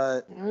owner,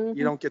 but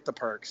you don't get the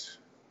perks.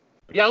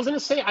 Yeah, I was gonna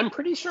say, I'm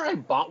pretty sure I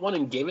bought one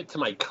and gave it to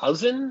my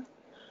cousin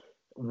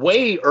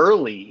way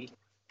early,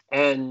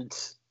 and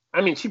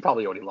I mean, she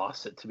probably already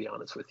lost it, to be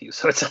honest with you.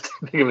 So it's not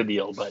that big of a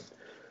deal, but.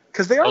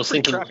 Because they are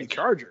pretty crappy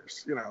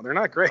chargers. They're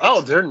not great.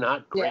 Oh, they're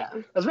not great.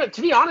 Yeah.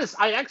 To be honest,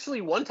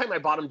 one time I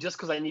bought them just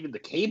because I needed the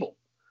cable.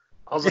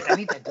 I was like, I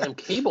need that damn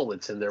cable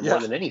that's in there more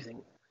than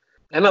anything.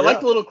 And I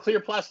like the little clear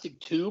plastic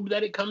tube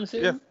that it comes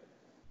in.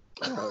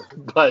 Yeah.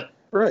 But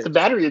the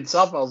battery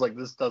itself, I was like,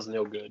 this does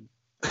no good.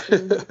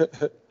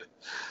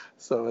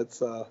 So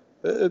it's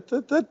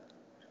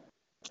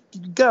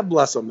God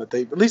bless them that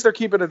at least they're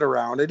keeping it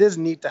around. It is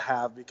neat to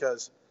have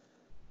because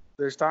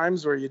there's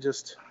times where you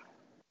just.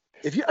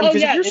 If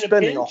you're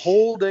spending a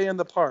whole day in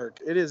the park,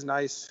 it is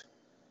nice.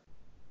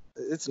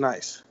 It's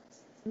nice.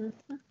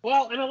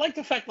 Well, and I like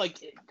the fact,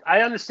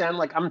 I understand,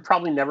 I'm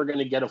probably never going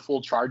to get a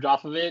full charge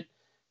off of it,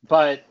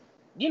 but,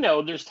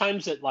 there's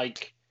times that,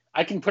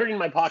 I can put it in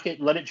my pocket,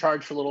 let it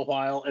charge for a little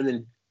while, and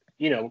then,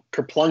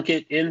 kerplunk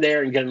it in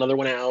there and get another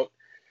one out.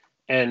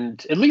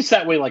 And at least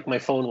that way, my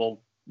phone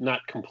will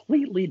not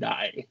completely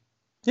die.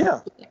 Yeah,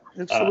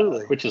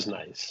 absolutely. Which is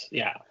nice.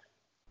 Yeah.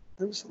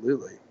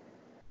 Absolutely.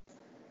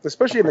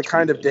 Especially in the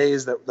kind of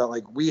days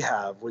that we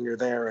have when you're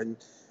there and,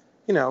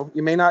 you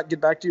may not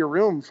get back to your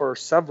room for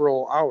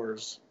several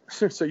hours.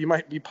 So you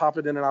might be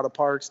popping in and out of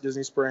parks,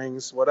 Disney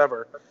Springs,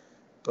 whatever.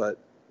 But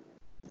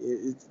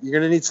you're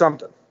going to need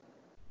something.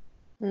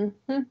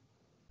 Mm-hmm.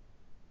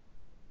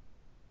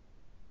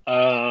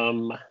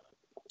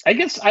 I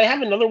guess I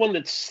have another one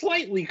that's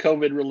slightly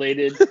COVID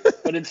related,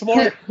 but it's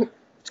more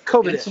it's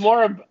COVID. It's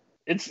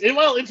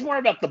more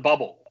about the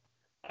bubble.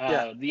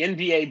 The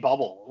NBA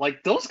bubble.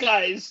 Those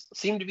guys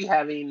seem to be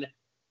having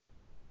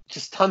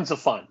just tons of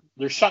fun.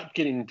 They're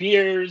getting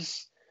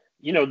beers.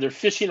 They're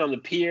fishing on the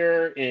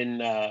pier in,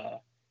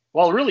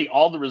 really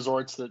all the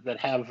resorts that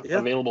have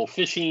available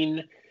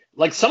fishing.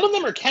 Some of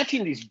them are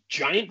catching these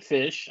giant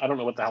fish. I don't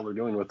know what the hell they're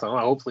doing with them.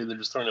 Hopefully they're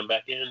just throwing them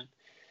back in.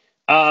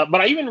 But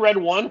I even read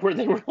one where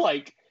they were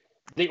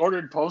they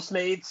ordered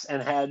Postmates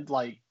and had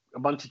a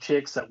bunch of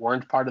chicks that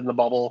weren't part of the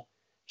bubble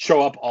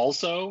show up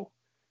also.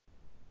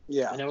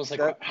 Yeah. And I was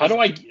like, how do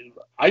I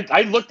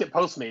looked at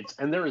Postmates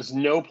and there is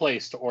no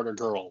place to order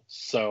girls.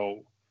 So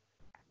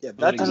yeah,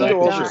 that didn't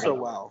go over so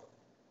well.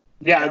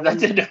 Yeah, that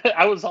did.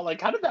 I was all like,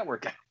 how did that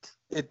work out?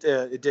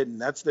 It didn't.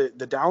 That's the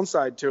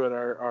downside to it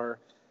are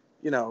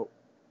the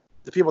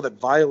people that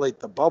violate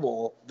the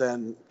bubble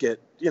then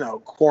get,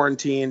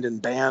 quarantined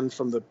and banned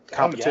from the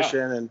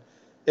competition. And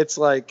it's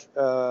obviously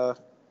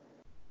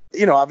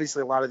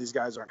a lot of these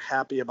guys aren't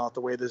happy about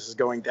the way this is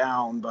going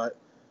down, but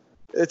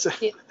it's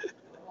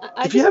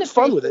if you had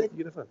fun with it,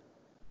 you have fun.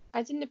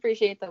 I didn't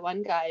appreciate the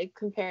one guy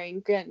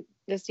comparing Grand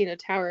Destino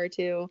Tower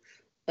to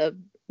a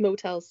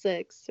Motel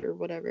 6 or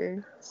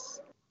whatever.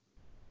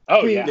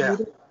 Oh, yeah.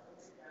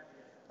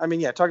 I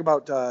mean, talk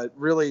about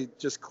really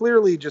just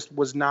clearly just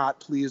was not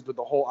pleased with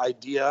the whole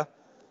idea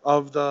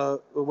of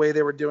the way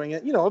they were doing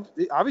it.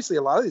 Obviously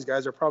a lot of these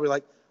guys are probably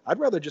like, I'd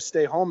rather just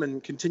stay home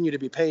and continue to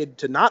be paid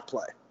to not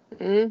play.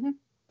 Mm-hmm.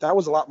 That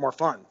was a lot more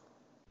fun.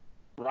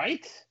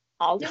 Right?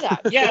 I'll do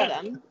that.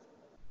 Yeah.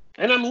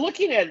 And I'm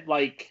looking at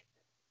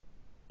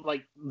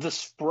the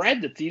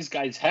spread that these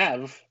guys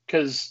have,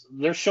 because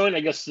they're showing, I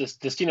guess, this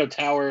Destino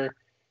Tower,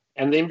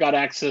 and they've got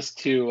access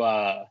to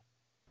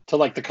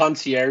the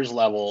concierge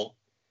level,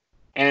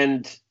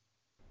 and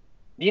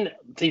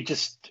they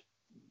just,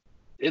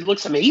 it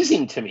looks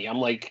amazing to me. I'm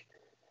like,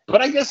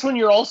 but I guess when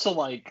you're also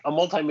a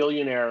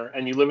multimillionaire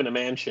and you live in a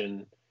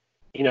mansion,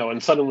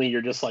 and suddenly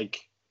you're just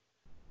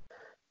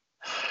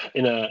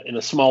in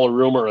a smaller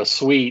room or a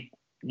suite,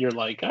 you're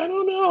like, I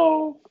don't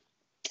know.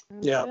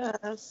 Yeah.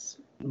 Yes.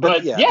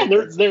 But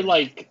they're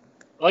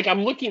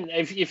I'm looking,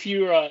 if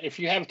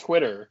you have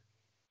Twitter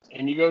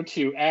and you go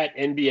to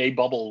 @NBA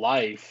Bubble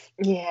Life,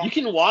 you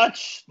can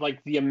watch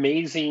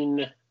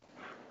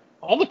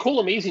all the cool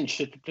amazing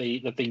shit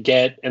that they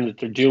get and that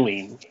they're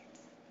doing,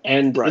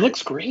 and it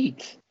looks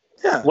great.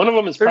 Yeah. One of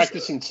them is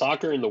practicing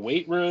soccer in the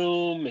weight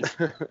room.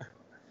 And...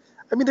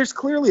 I mean, there's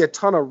clearly a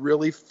ton of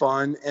really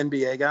fun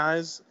NBA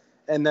guys,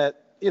 and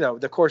that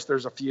of course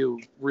there's a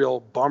few real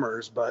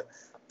bummers, but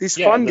These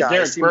fun guys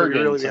Derek seem to be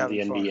really Bergens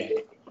having of the fun.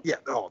 NBA. Yeah.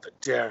 Oh, the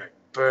Derek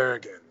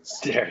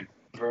Bergens. Derek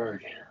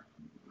Bergen.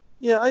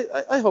 Yeah,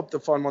 I hope the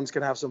fun ones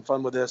can have some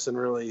fun with this and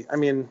really, I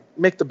mean,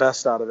 make the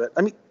best out of it.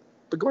 I mean,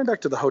 but going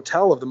back to the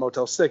hotel of the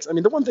Motel 6, I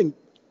mean, the one thing,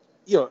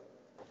 you know,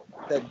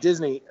 that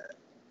Disney,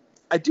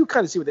 I do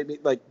kind of see what they mean.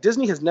 Like,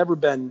 Disney has never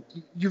been,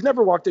 you've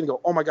never walked in and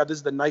go, oh my God, this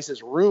is the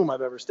nicest room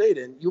I've ever stayed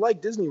in. You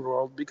like Disney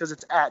World because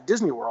it's at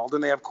Disney World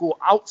and they have cool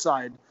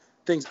outside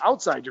things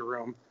outside your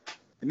room.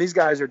 And these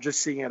guys are just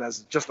seeing it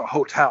as just a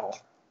hotel.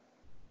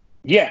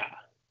 Yeah.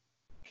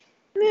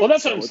 Well,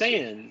 that's what I'm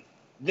saying.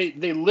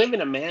 They live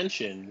in a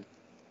mansion,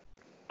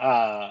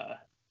 and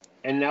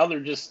now they're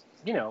just,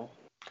 you know,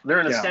 they're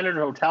in a standard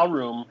hotel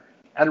room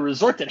at a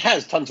resort that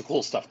has tons of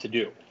cool stuff to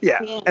do.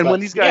 Yeah, and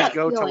when these guys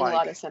go to like, a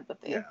lot of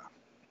sympathy. Yeah,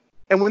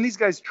 and when these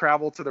guys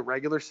travel to the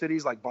regular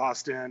cities like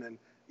Boston and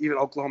even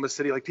Oklahoma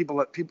City, like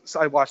people. So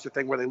I watched a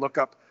thing where they look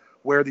up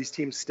where these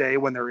teams stay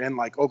when they're in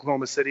like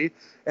Oklahoma City,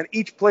 and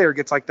each player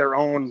gets like their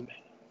own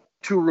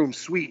 2-room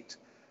suite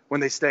when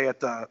they stay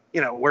at the,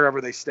 you know, wherever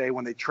they stay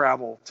when they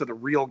travel to the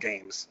real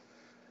games.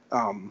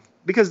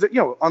 Because,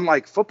 you know,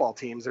 unlike football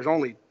teams, there's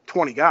only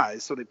 20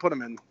 guys, so they put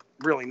them in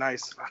really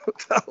nice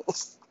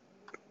hotels.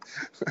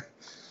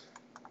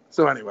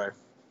 So anyway.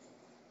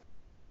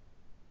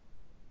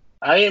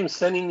 I am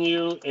sending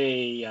you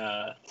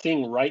a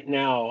thing right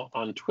now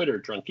on Twitter,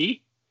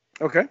 Drunky.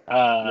 Okay.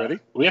 Ready?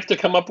 We have to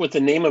come up with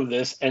the name of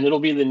this, and it'll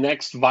be the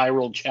next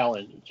viral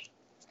challenge.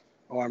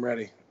 Oh, I'm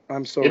ready.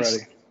 I'm so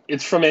ready.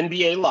 It's from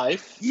NBA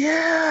Life.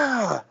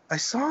 Yeah, I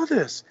saw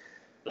this.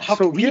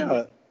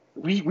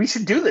 We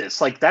should do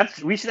this. Like,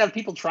 we should have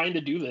people trying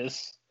to do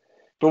this.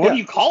 But what do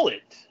you call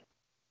it?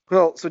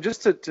 Well, so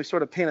just to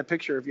sort of paint a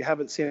picture, if you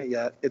haven't seen it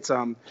yet, it's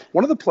one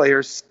of the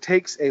players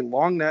takes a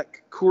long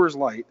neck Coors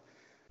Light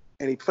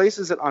and he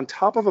places it on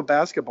top of a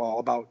basketball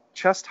about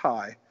chest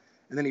high,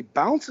 and then he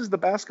bounces the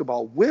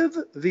basketball with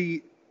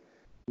the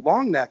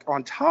long neck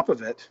on top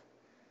of it.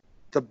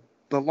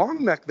 The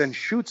long neck then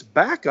shoots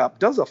back up,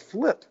 does a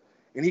flip,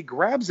 and he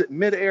grabs it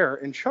midair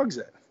and chugs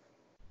it.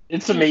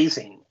 It's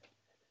amazing.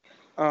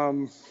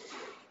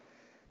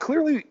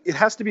 Clearly, it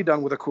has to be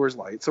done with a Coors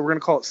Light, so we're going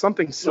to call it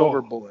something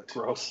Silver Bullet.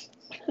 Gross.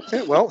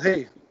 Okay, well,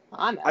 hey,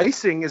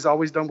 icing is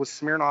always done with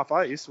Smirnoff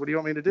Ice. What do you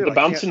want me to do? The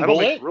bouncing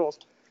bullet? I don't make rules.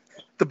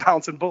 The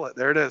bouncing bullet.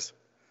 There it is.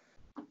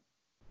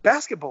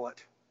 Basket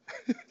bullet.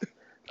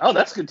 Oh,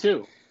 that's good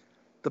too.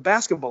 The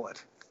basket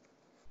bullet.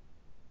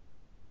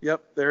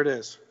 Yep, there it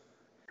is.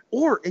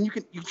 And you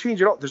can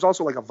change it out. There's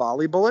also like a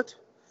volley bullet.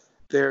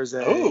 There's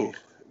a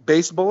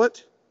base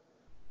bullet.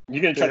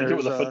 You're gonna try to do it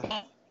with a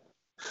football?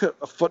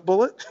 A foot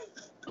bullet.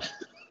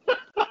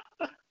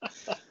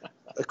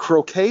 A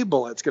croquet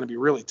bullet's gonna be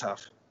really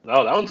tough.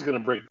 Oh, that one's gonna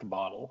break the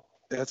bottle.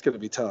 That's gonna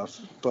be tough.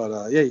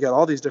 But you got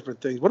all these different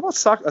things. What about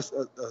soccer?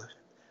 You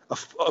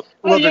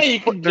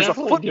can there's definitely a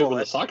foot do it with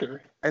bullet, a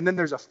soccer. and then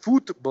there's a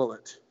foot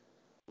bullet.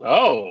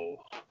 Oh.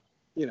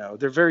 You know,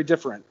 they're very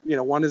different. You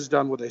know, one is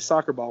done with a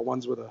soccer ball,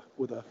 one's with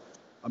a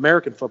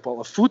American football.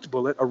 A foot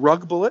bullet, a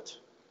rug bullet.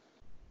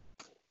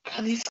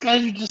 God, these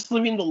guys are just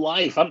living the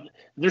life.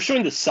 They're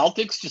showing the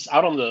Celtics just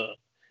out on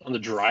the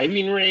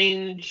driving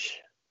range.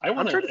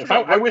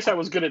 I wish I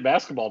was good at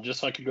basketball just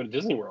so I could go to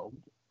Disney World.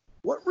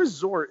 What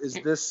resort is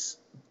this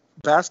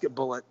basket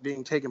bullet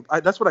being taken?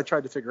 That's what I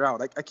tried to figure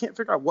out. I can't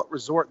figure out what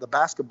resort the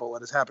basket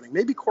bullet is happening.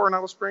 Maybe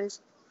Coronado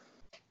Springs?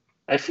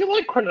 I feel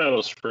like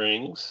Coronado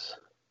Springs.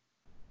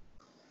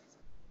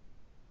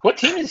 What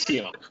team is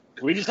he on?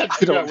 We just have to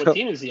figure out what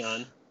team is he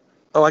on.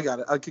 Oh, I got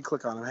it. I can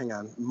click on him. Hang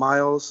on.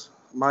 Myers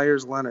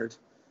Leonard.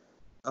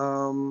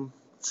 Let's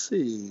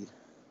see.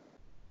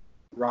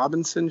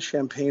 Robinson,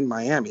 Champaign,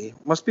 Miami.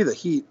 Must be the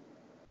Heat.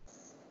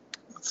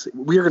 Let's see.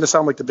 We are going to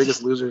sound like the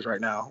biggest losers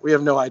right now. We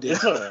have no idea.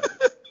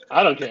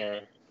 I don't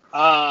care.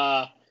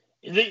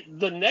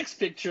 The next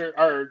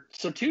picture,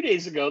 so 2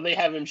 days ago, they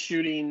have him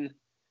shooting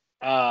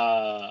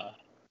Coors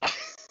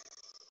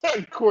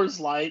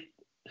Light.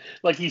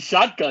 Like he's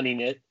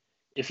shotgunning it.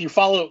 If you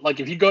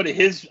go to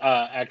his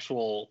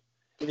actual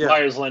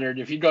Myers Leonard,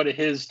 if you go to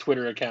his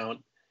Twitter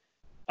account,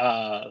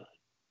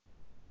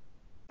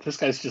 this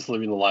guy's just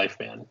living the life,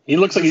 man. He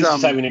looks like he's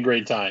just having a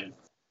great time.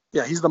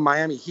 Yeah, he's the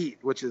Miami Heat,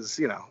 which is,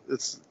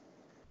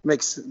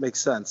 makes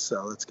sense.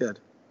 So that's good.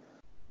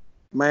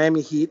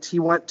 Miami Heat. He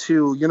went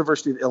to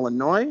University of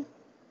Illinois.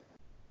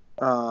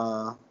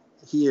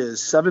 He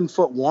is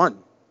 7'1".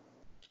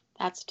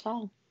 That's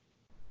tall.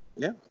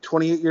 Yeah,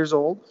 28 years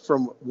old,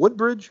 from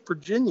Woodbridge,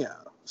 Virginia.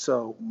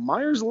 So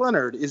Myers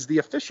Leonard is the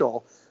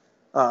official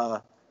 3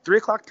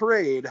 o'clock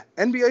parade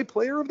NBA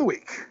Player of the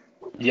Week.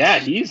 Yeah,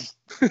 he's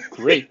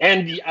great,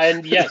 and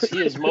yes,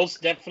 he is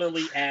most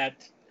definitely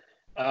at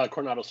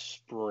Coronado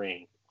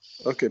Springs.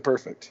 Okay,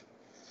 perfect.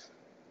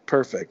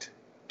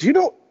 Do you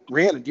know,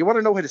 Rhiannon? Do you want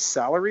to know what his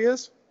salary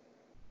is?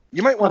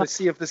 You might want to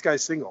see if this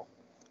guy's single.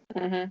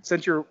 Mm-hmm.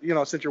 Since your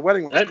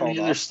wedding was called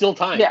off. There's still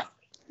time. Yeah.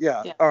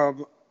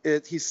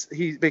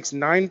 He makes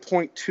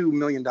 $9.2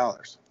 million.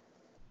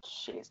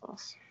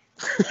 Jesus.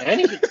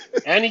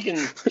 and he can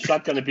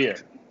shotgun a beer.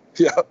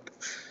 Yeah.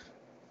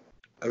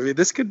 I mean,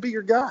 this could be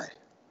your guy.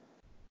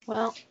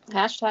 Well,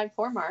 hashtag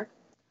for Mark.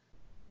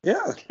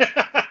 Yeah.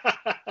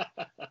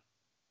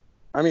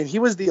 I mean, he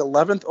was the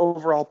 11th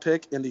overall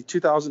pick in the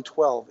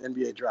 2012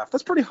 NBA draft.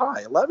 That's pretty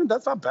high. 11,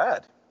 that's not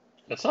bad.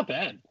 That's not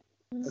bad.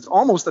 It's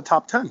almost the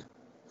top 10.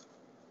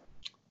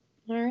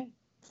 All right.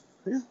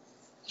 Yeah.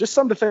 Just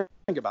something to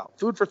think about.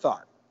 Food for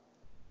thought.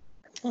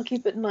 I'll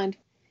keep it in mind.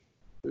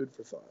 Food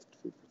for thought.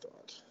 Food for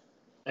thought.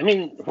 I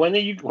mean,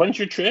 when's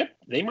your trip?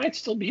 They might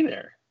still be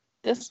there.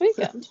 This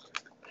weekend.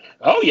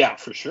 Oh, yeah,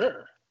 for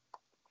sure.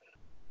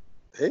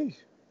 Hey.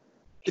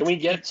 Can we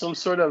get some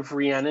sort of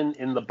Rhiannon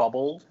in the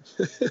bubble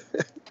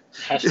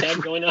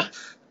hashtag going on?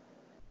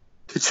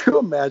 Could you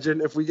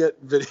imagine if we get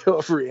video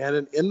of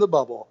Rhiannon in the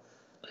bubble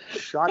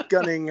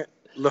shotgunning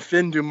Le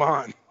Fin du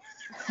Monde?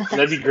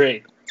 That'd be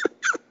great.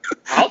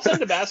 I'll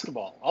send a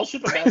basketball. I'll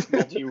ship a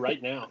basketball to you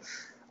right now.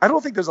 I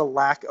don't think there's a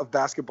lack of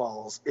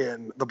basketballs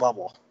in the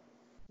bubble.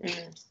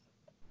 There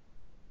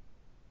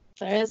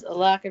is a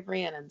lack of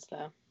Rhiannons,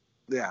 though.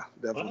 Yeah,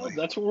 definitely. Well,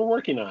 that's what we're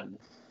working on.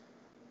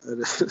 It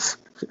is.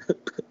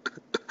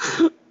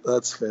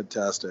 That's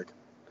fantastic.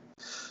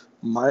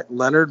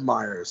 Leonard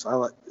Myers.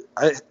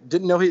 I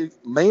didn't know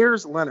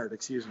Myers Leonard.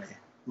 Excuse me,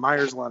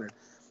 Myers Leonard.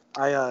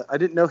 I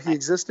didn't know he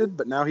existed,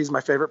 but now he's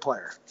my favorite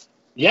player.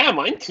 Yeah,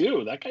 mine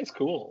too. That guy's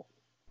cool.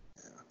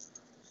 Yeah.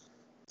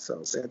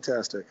 So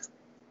fantastic.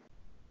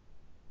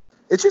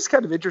 It's just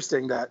kind of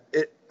interesting that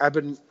I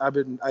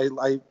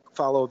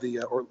follow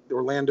the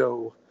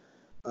Orlando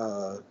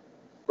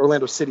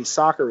City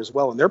Soccer as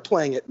well, and they're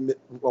playing at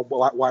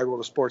Wide World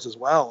of Sports as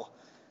well.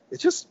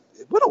 It's just,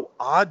 what an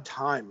odd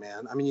time,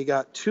 man. I mean, you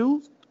got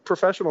 2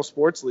 professional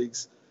sports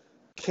leagues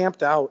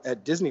camped out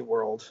at Disney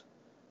World.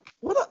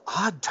 What an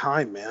odd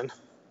time, man.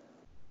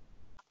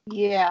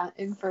 Yeah,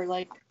 and for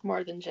like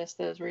more than just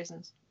those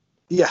reasons.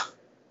 Yeah,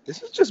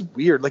 this is just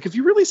weird. Like, if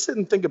you really sit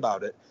and think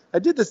about it, I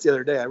did this the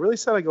other day. I really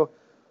sat and go,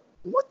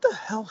 what the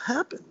hell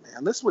happened,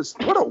 man?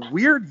 What a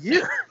weird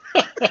year.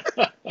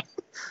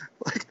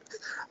 Like,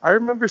 I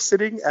remember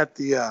sitting at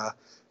the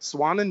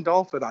Swan and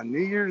Dolphin on New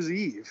Year's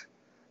Eve.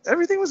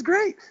 Everything was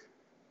great.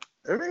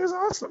 Everything was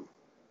awesome.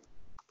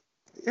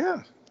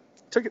 Yeah.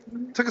 Took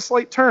a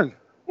slight turn.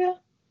 Yeah.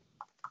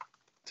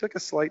 Took a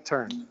slight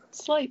turn.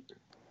 Slight.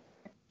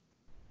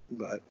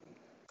 But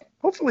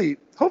hopefully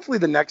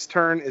the next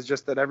turn is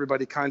just that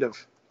everybody kind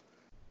of,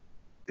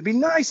 it'd be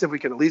nice if we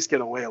could at least get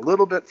away a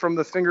little bit from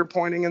the finger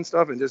pointing and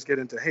stuff and just get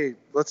into, hey,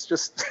 let's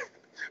just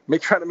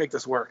try to make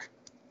this work.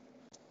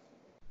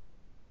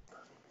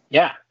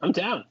 Yeah, I'm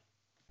down.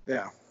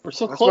 Yeah. We're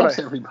so close,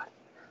 everybody.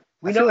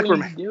 We know what we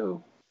need to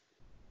do.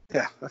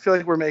 Yeah, I feel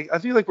like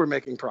we're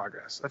making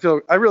progress.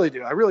 I really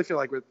do. I really feel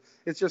like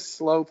it's just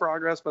slow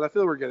progress, but I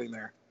feel we're getting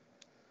there.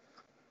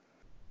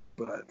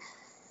 But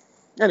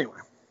anyway,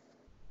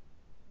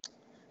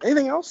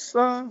 anything else,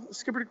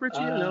 Skipper Dick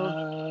Ritchie?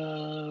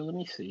 Let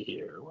me see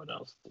here. What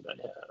else did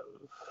I have?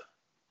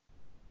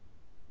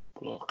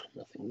 Look,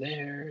 nothing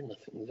there.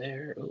 Nothing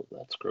there. Oh,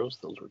 that's gross.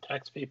 Those were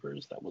tax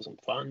papers. That wasn't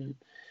fun.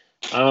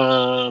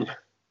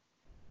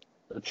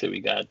 Let's see. We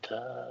got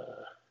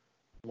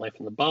Life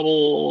in the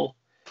Bubble.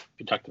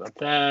 We talked about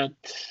that.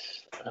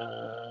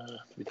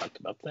 We talked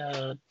about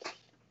that.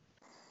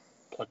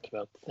 Talked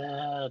about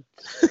that.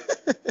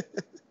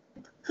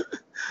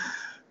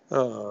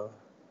 Well,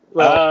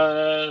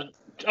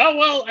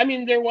 I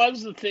mean, there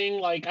was the thing,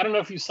 like, I don't know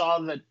if you saw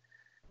that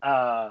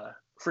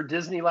for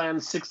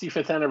Disneyland's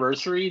 65th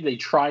anniversary, they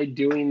tried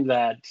doing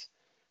that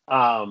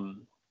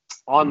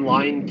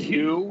online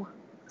queue.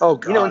 Oh,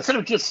 God. You know, instead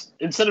of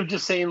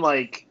just saying,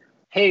 like,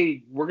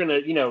 hey, we're going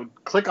to,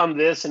 click on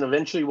this and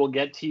eventually we'll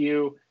get to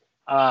you.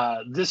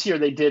 This year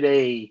they did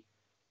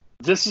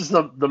this is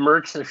the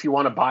merch if you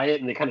want to buy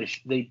it. And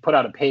they put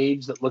out a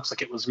page that looks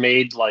like it was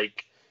made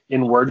like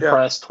in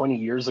WordPress 20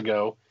 years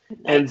ago.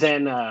 And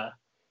then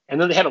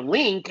they had a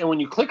link. And when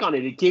you click on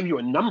it, it gave you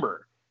a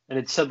number and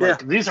it said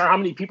like, these are how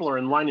many people are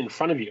in line in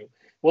front of you.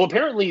 Well,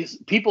 apparently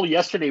people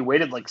yesterday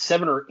waited like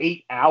 7 or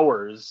 8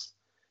 hours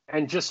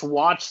and just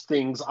watched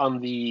things on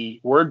the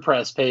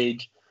WordPress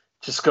page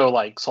just go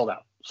like sold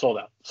out. And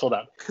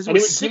it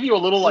would give you a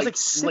little like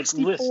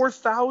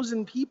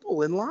 64,000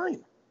 people in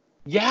line.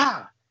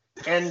 Yeah.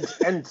 And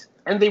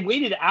they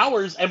waited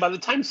hours, and by the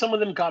time some of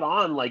them got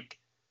on, like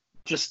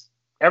just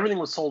everything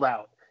was sold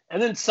out.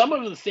 And then some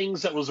of the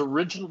things that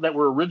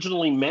were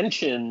originally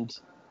mentioned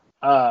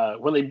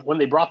when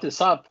they brought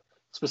this up,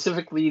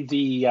 specifically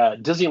the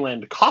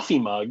Disneyland coffee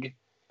mug,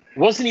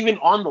 wasn't even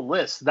on the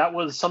list. That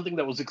was something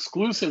that was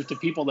exclusive to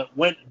people that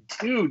went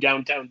to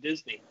Downtown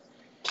Disney.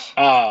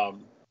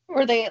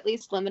 Were they at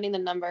least limiting the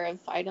number of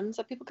items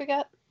that people could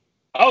get?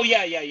 Oh,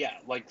 yeah.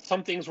 Like,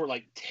 some things were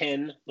like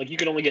 10. Like, you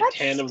could only get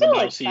 10 of the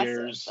mouse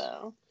ears.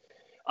 Though.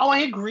 Oh, I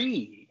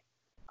agree.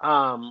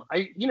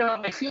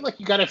 I feel like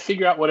you got to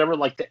figure out whatever,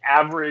 like, the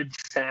average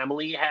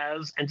family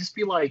has and just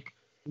be like,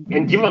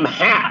 and give them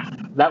half.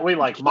 That way,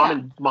 like,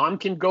 mom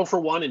can go for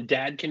one and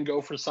dad can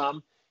go for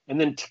some. And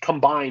then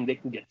combined, they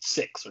can get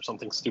 6 or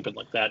something stupid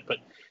like that. But,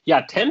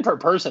 yeah, 10 per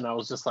person. I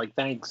was just like,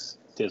 thanks,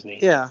 Disney.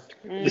 Yeah.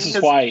 This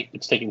is why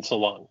it's taking so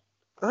long.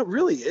 It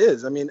really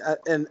is. I mean,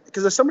 and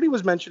because somebody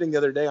was mentioning the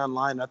other day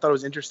online, I thought it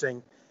was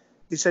interesting.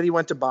 He said he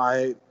went to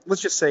buy,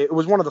 let's just say it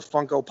was one of the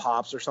Funko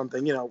Pops or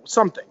something,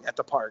 something at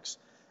the parks.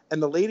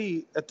 And the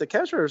lady at the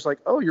cashier was like,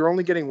 "Oh, you're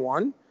only getting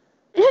one?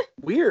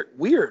 Weird.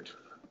 Weird.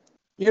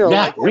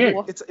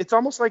 It's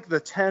almost like the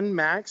 10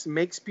 max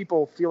makes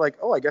people feel like,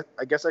 oh,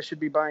 I guess I should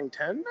be buying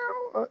 10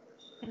 now.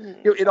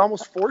 It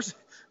almost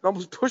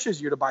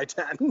pushes you to buy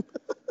 10.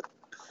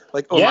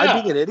 Like, am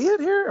I being an idiot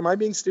here? Am I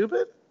being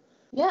stupid?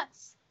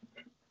 Yes.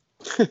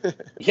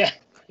 Yeah,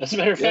 as a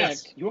matter of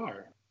fact, you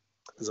are.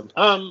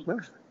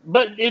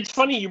 But it's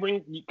funny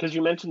because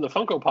you mentioned the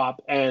Funko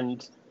Pop,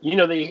 and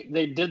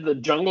they did the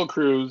Jungle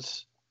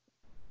Cruise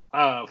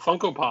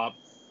Funko Pop,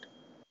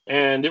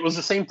 and it was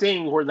the same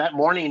thing where that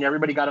morning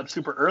everybody got up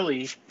super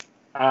early,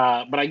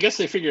 but I guess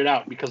they figured it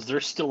out because they're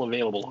still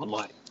available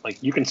online.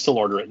 Like, you can still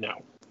order it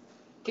now.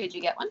 Did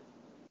you get one?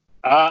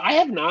 I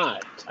have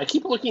not. I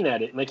keep looking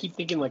at it and I keep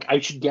thinking like I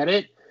should get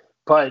it,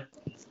 but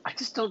I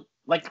just don't.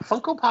 Like,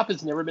 Funko Pop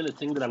has never been a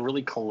thing that I've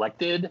really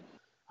collected.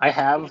 I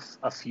have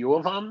a few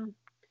of them,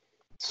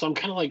 so I'm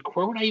kind of like,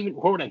 where would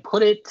I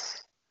put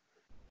it?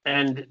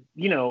 And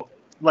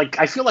like,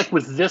 I feel like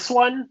with this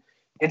one,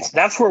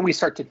 that's where we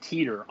start to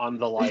teeter on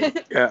the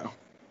like,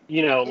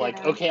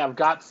 like, okay, I've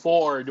got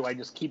 4. Do I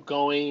just keep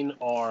going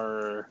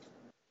or?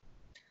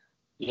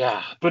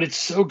 Yeah, but it's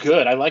so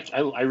good.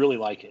 I really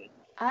like it.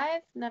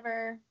 I've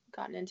never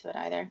gotten into it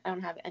either. I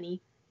don't have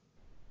any.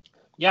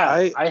 Yeah,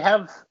 I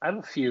have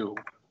a few.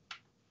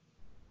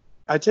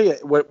 I tell you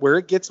where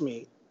it gets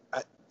me.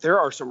 There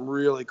are some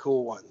really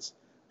cool ones,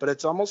 but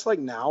it's almost like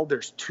now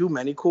there's too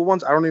many cool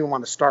ones. I don't even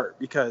want to start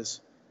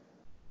because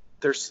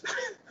there's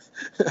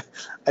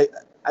I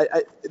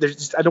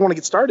don't want to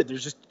get started.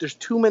 There's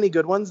too many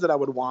good ones that I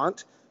would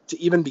want to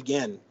even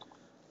begin.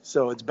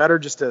 So it's better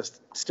just to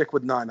stick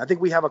with none. I think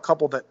we have a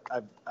couple that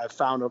I've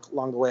found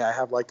along the way. I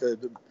have like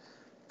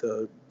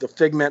the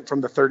Figment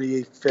from the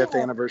 35th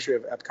anniversary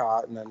of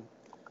Epcot, and then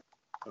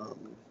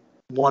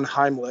one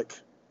Heimlich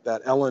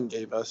that Ellen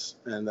gave us,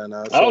 and then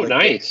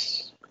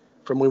nice.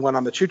 From we went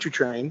on the Choo Choo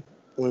Train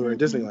when we were in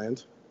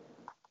Disneyland.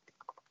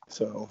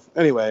 So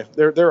anyway,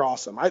 they're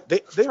awesome.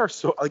 They are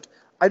so, like,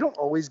 I don't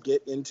always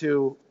get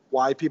into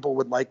why people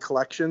would like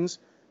collections,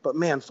 but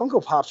man,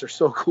 Funko Pops are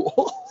so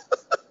cool.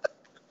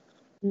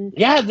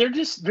 Yeah, they're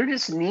just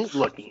neat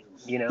looking,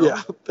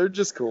 Yeah, they're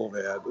just cool,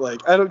 man.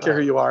 Like, I don't care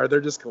who you are,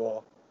 they're just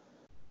cool.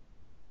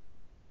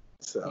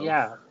 So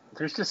yeah,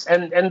 there's just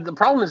and the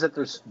problem is that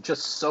there's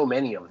just so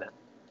many of them.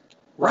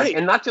 Right.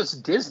 And not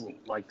just Disney.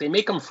 Like, they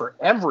make them for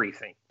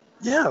everything.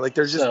 Yeah, like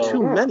there's just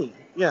too many.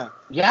 Yeah.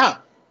 Yeah.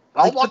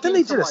 But then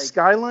they did a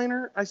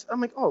Skyliner.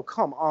 I'm like, oh,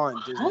 come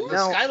on, Disney. The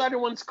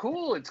Skyliner one's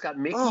cool. It's got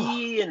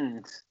Mickey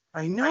and...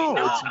 I know.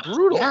 It's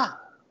brutal. Yeah.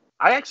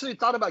 I actually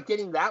thought about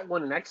getting that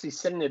one and actually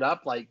setting it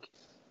up like,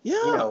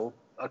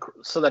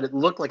 so that it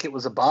looked like it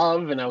was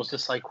above. And I was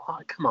just like, well,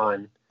 come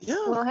on.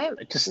 Yeah. Well, hey,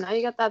 now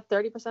you got that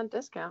 30%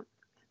 discount.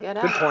 Get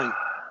out.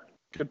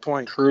 Good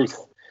point. Truth.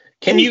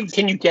 Can you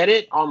get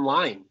it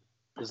online?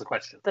 Is the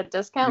question. The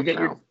discount?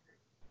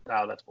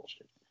 Oh, that's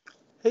bullshit.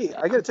 Hey,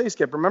 I gotta tell you,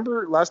 Skip.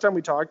 Remember last time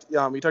we talked?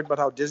 We talked about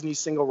how Disney's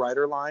single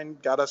rider line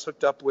got us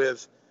hooked up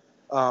with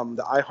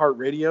the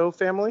iHeartRadio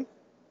family.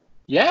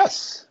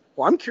 Yes.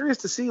 Well, I'm curious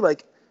to see.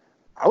 Like,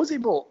 I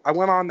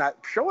went on that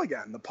show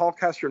again, the Paul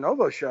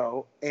Castronovo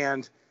show,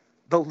 and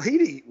the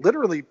lady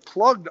literally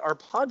plugged our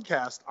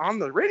podcast on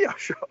the radio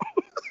show.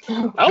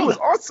 It was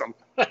awesome.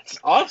 That's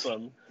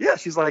awesome. Yeah,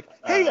 she's like,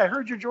 hey, I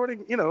heard you're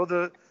joining,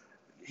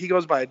 he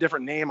goes by a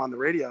different name on the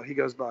radio. He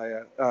goes by,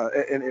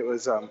 and it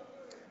was,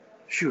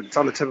 it's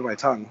on the tip of my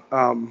tongue.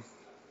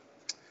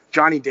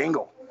 Johnny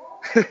Dangle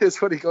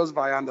is what he goes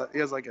by he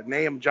has like a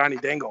name, Johnny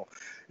Dangle.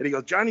 And he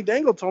goes, Johnny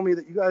Dangle told me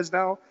that you guys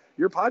now,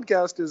 your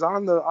podcast is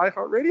on the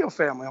iHeartRadio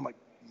family. I'm like,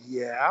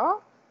 yeah?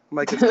 I'm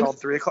like, it's called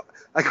 3 o'clock.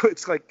 I go,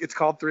 it's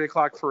called 3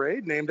 o'clock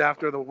parade, named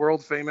after the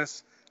world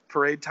famous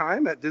parade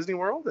time at Disney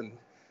World. And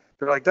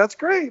they're like, that's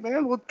great,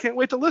 man. Well, can't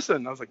wait to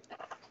listen. I was like,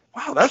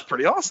 wow, that's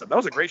pretty awesome. That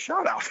was a great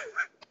shout out.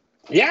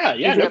 Yeah,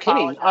 no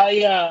kidding.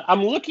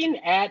 I'm looking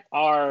at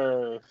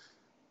our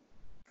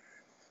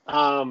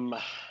at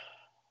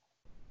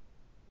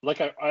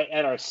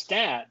our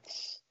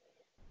stats,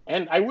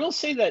 and I will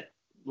say that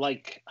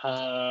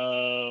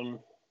well,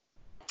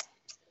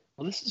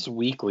 this is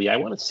weekly. I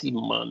want to see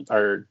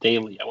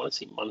daily. I want to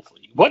see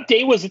monthly. What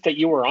day was it that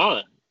you were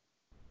on?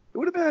 It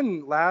would have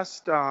been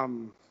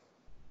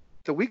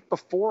the week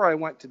before I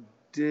went to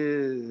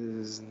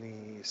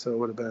Disney. So it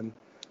would have been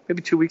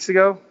maybe 2 weeks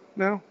ago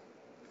now.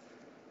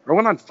 I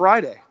went on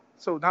Friday.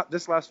 So not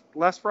this last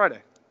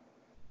Friday.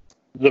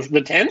 The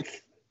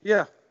 10th?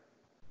 Yeah.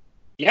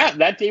 Yeah,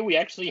 that day we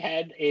actually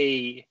had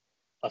a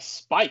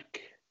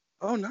spike.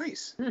 Oh,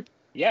 nice.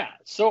 Yeah.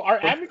 So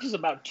our average is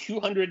about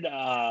 200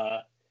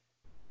 I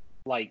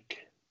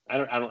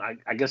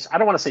guess I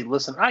don't want to say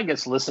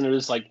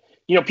listeners, like,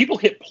 people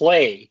hit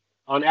play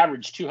on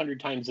average 200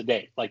 times a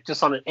day, like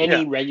just on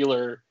any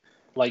regular,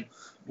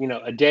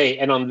 a day.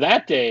 And on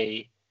that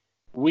day,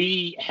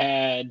 we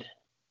had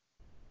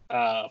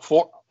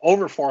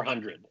over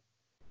 400.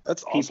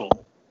 That's people.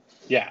 Awesome.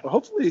 Yeah. Well,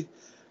 hopefully,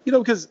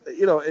 because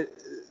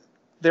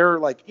they're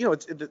like,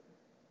 it's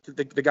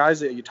the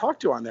guys that you talk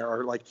to on there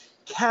are like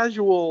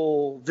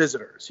casual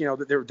visitors.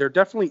 They're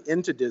definitely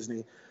into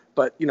Disney,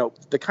 but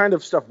the kind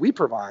of stuff we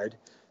provide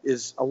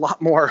is a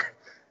lot more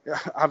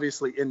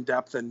obviously in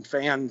depth and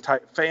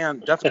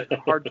definite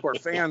hardcore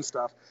fan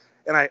stuff.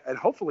 And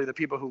hopefully the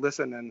people who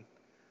listen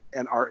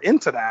and are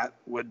into that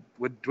would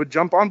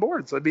jump on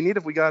board. So it'd be neat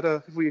if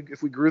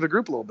we grew the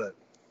group a little bit.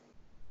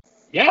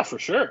 Yeah, for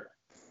sure.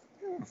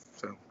 Yeah,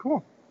 so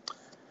cool.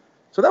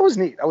 So that was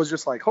neat. I was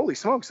just like, holy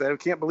smokes, I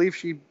can't believe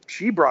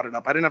she brought it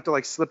up. I didn't have to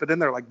like slip it in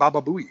there like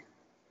Baba Booey.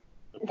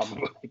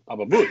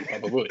 Baba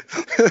Booey.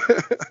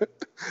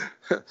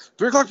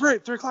 3 o'clock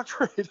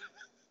parade.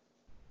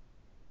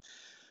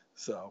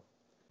 So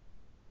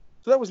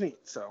that was neat.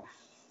 So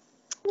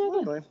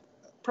anyway,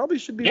 probably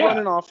should be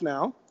running off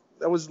now.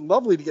 That was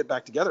lovely to get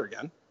back together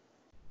again.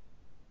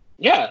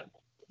 Yeah,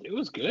 it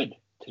was good.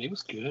 Today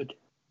was good.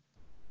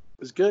 It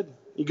was good.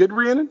 You good,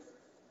 Rhiannon?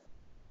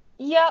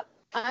 Yep.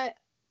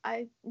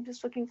 I'm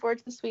just looking forward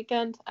to this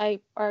weekend. I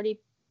already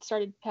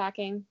started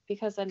packing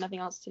because I had nothing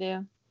else to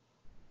do.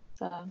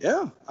 So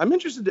yeah, I'm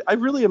interested. I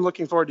really am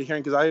looking forward to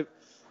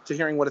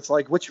hearing what it's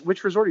like.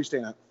 Which resort are you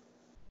staying at?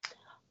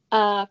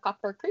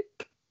 Copper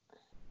Creek.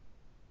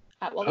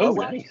 At Wilderness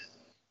Lodge. Nice.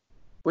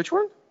 Which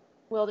one?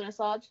 Wilderness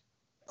Lodge.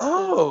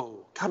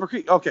 Oh, Copper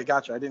Creek. Okay,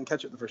 gotcha. I didn't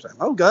catch it the first time.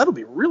 Oh, that'll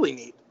be really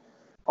neat.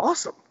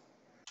 Awesome.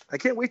 I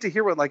can't wait to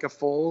hear what like a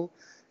full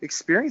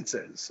experience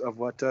is of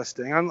what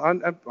staying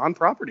on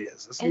property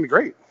is. This is gonna be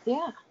great.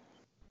 Yeah.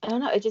 I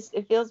don't know.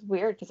 It feels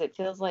weird because it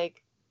feels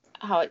like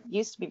how it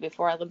used to be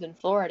before I lived in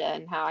Florida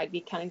and how I'd be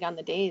counting down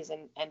the days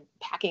and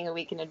packing a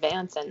week in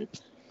advance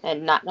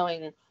and not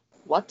knowing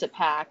what to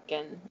pack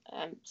and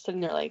I'm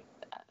sitting there like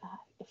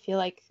I feel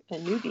like a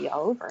newbie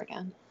all over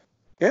again.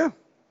 Yeah.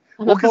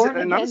 I'm a born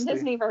again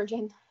Disney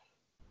virgin.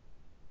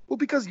 Well,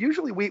 because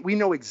usually we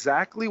know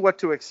exactly what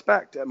to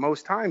expect at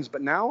most times,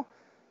 but now,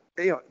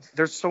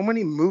 there's so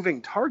many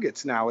moving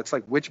targets now. It's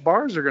like which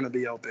bars are going to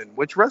be open,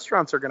 which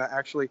restaurants are going to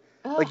actually,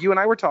 like you and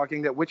I were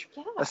talking that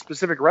a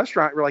specific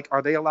restaurant, we're like,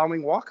 are they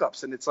allowing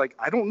walk-ups? And it's like,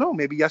 I don't know.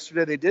 Maybe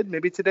yesterday they did.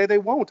 Maybe today they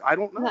won't. I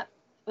don't know.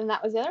 And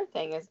that was the other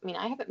thing is,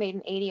 I haven't made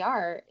an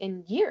ADR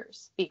in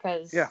years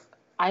because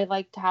I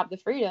like to have the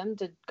freedom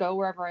to go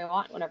wherever I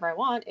want, whenever I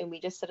want. And we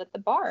just sit at the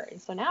bar. And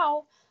so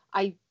now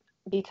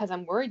because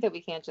I'm worried that we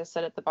can't just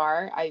sit at the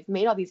bar, I've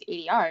made all these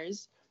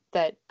ADRs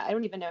that I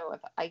don't even know if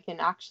I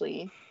can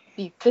actually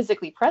be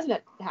physically present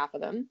at half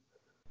of them.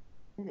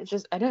 And it's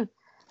just, I don't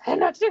know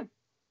what to do.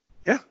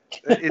 Yeah.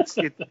 It's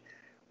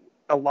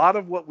a lot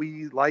of what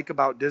we like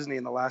about Disney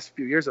in the last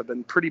few years have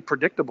been pretty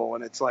predictable.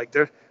 And it's like,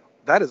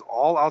 that is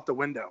all out the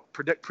window.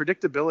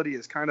 Predictability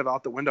is kind of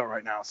out the window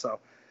right now. So,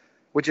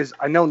 which is,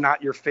 I know,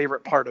 not your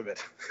favorite part of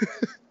it.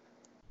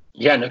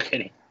 Yeah, no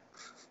kidding.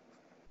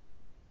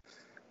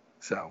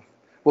 So,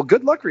 well,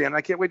 good luck, Rhiannon.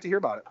 I can't wait to hear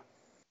about it.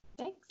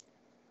 Thanks.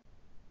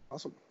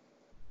 Awesome.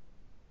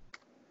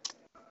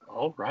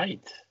 All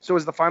right. So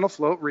is the final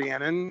float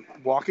Rhiannon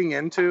walking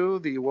into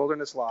the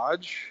Wilderness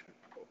Lodge?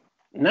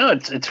 No,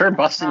 it's her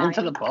busting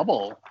into the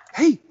bubble.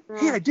 Hey,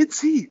 I did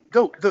see.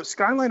 The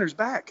Skyliner's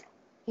back.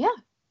 Yeah.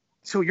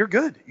 So you're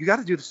good. You got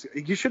to do this.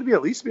 You should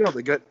at least be able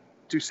to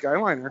do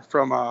Skyliner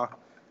from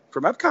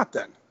Epcot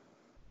then.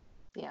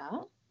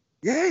 Yeah.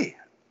 Yay.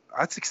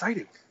 That's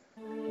exciting.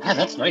 Yeah,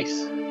 that's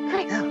nice.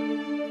 Great. Yeah.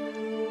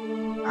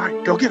 All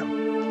right, go get them.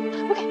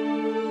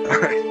 Okay.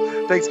 All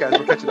right. Thanks, guys.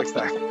 We'll catch you next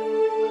time.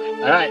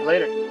 All right,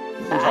 later.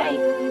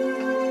 Bye.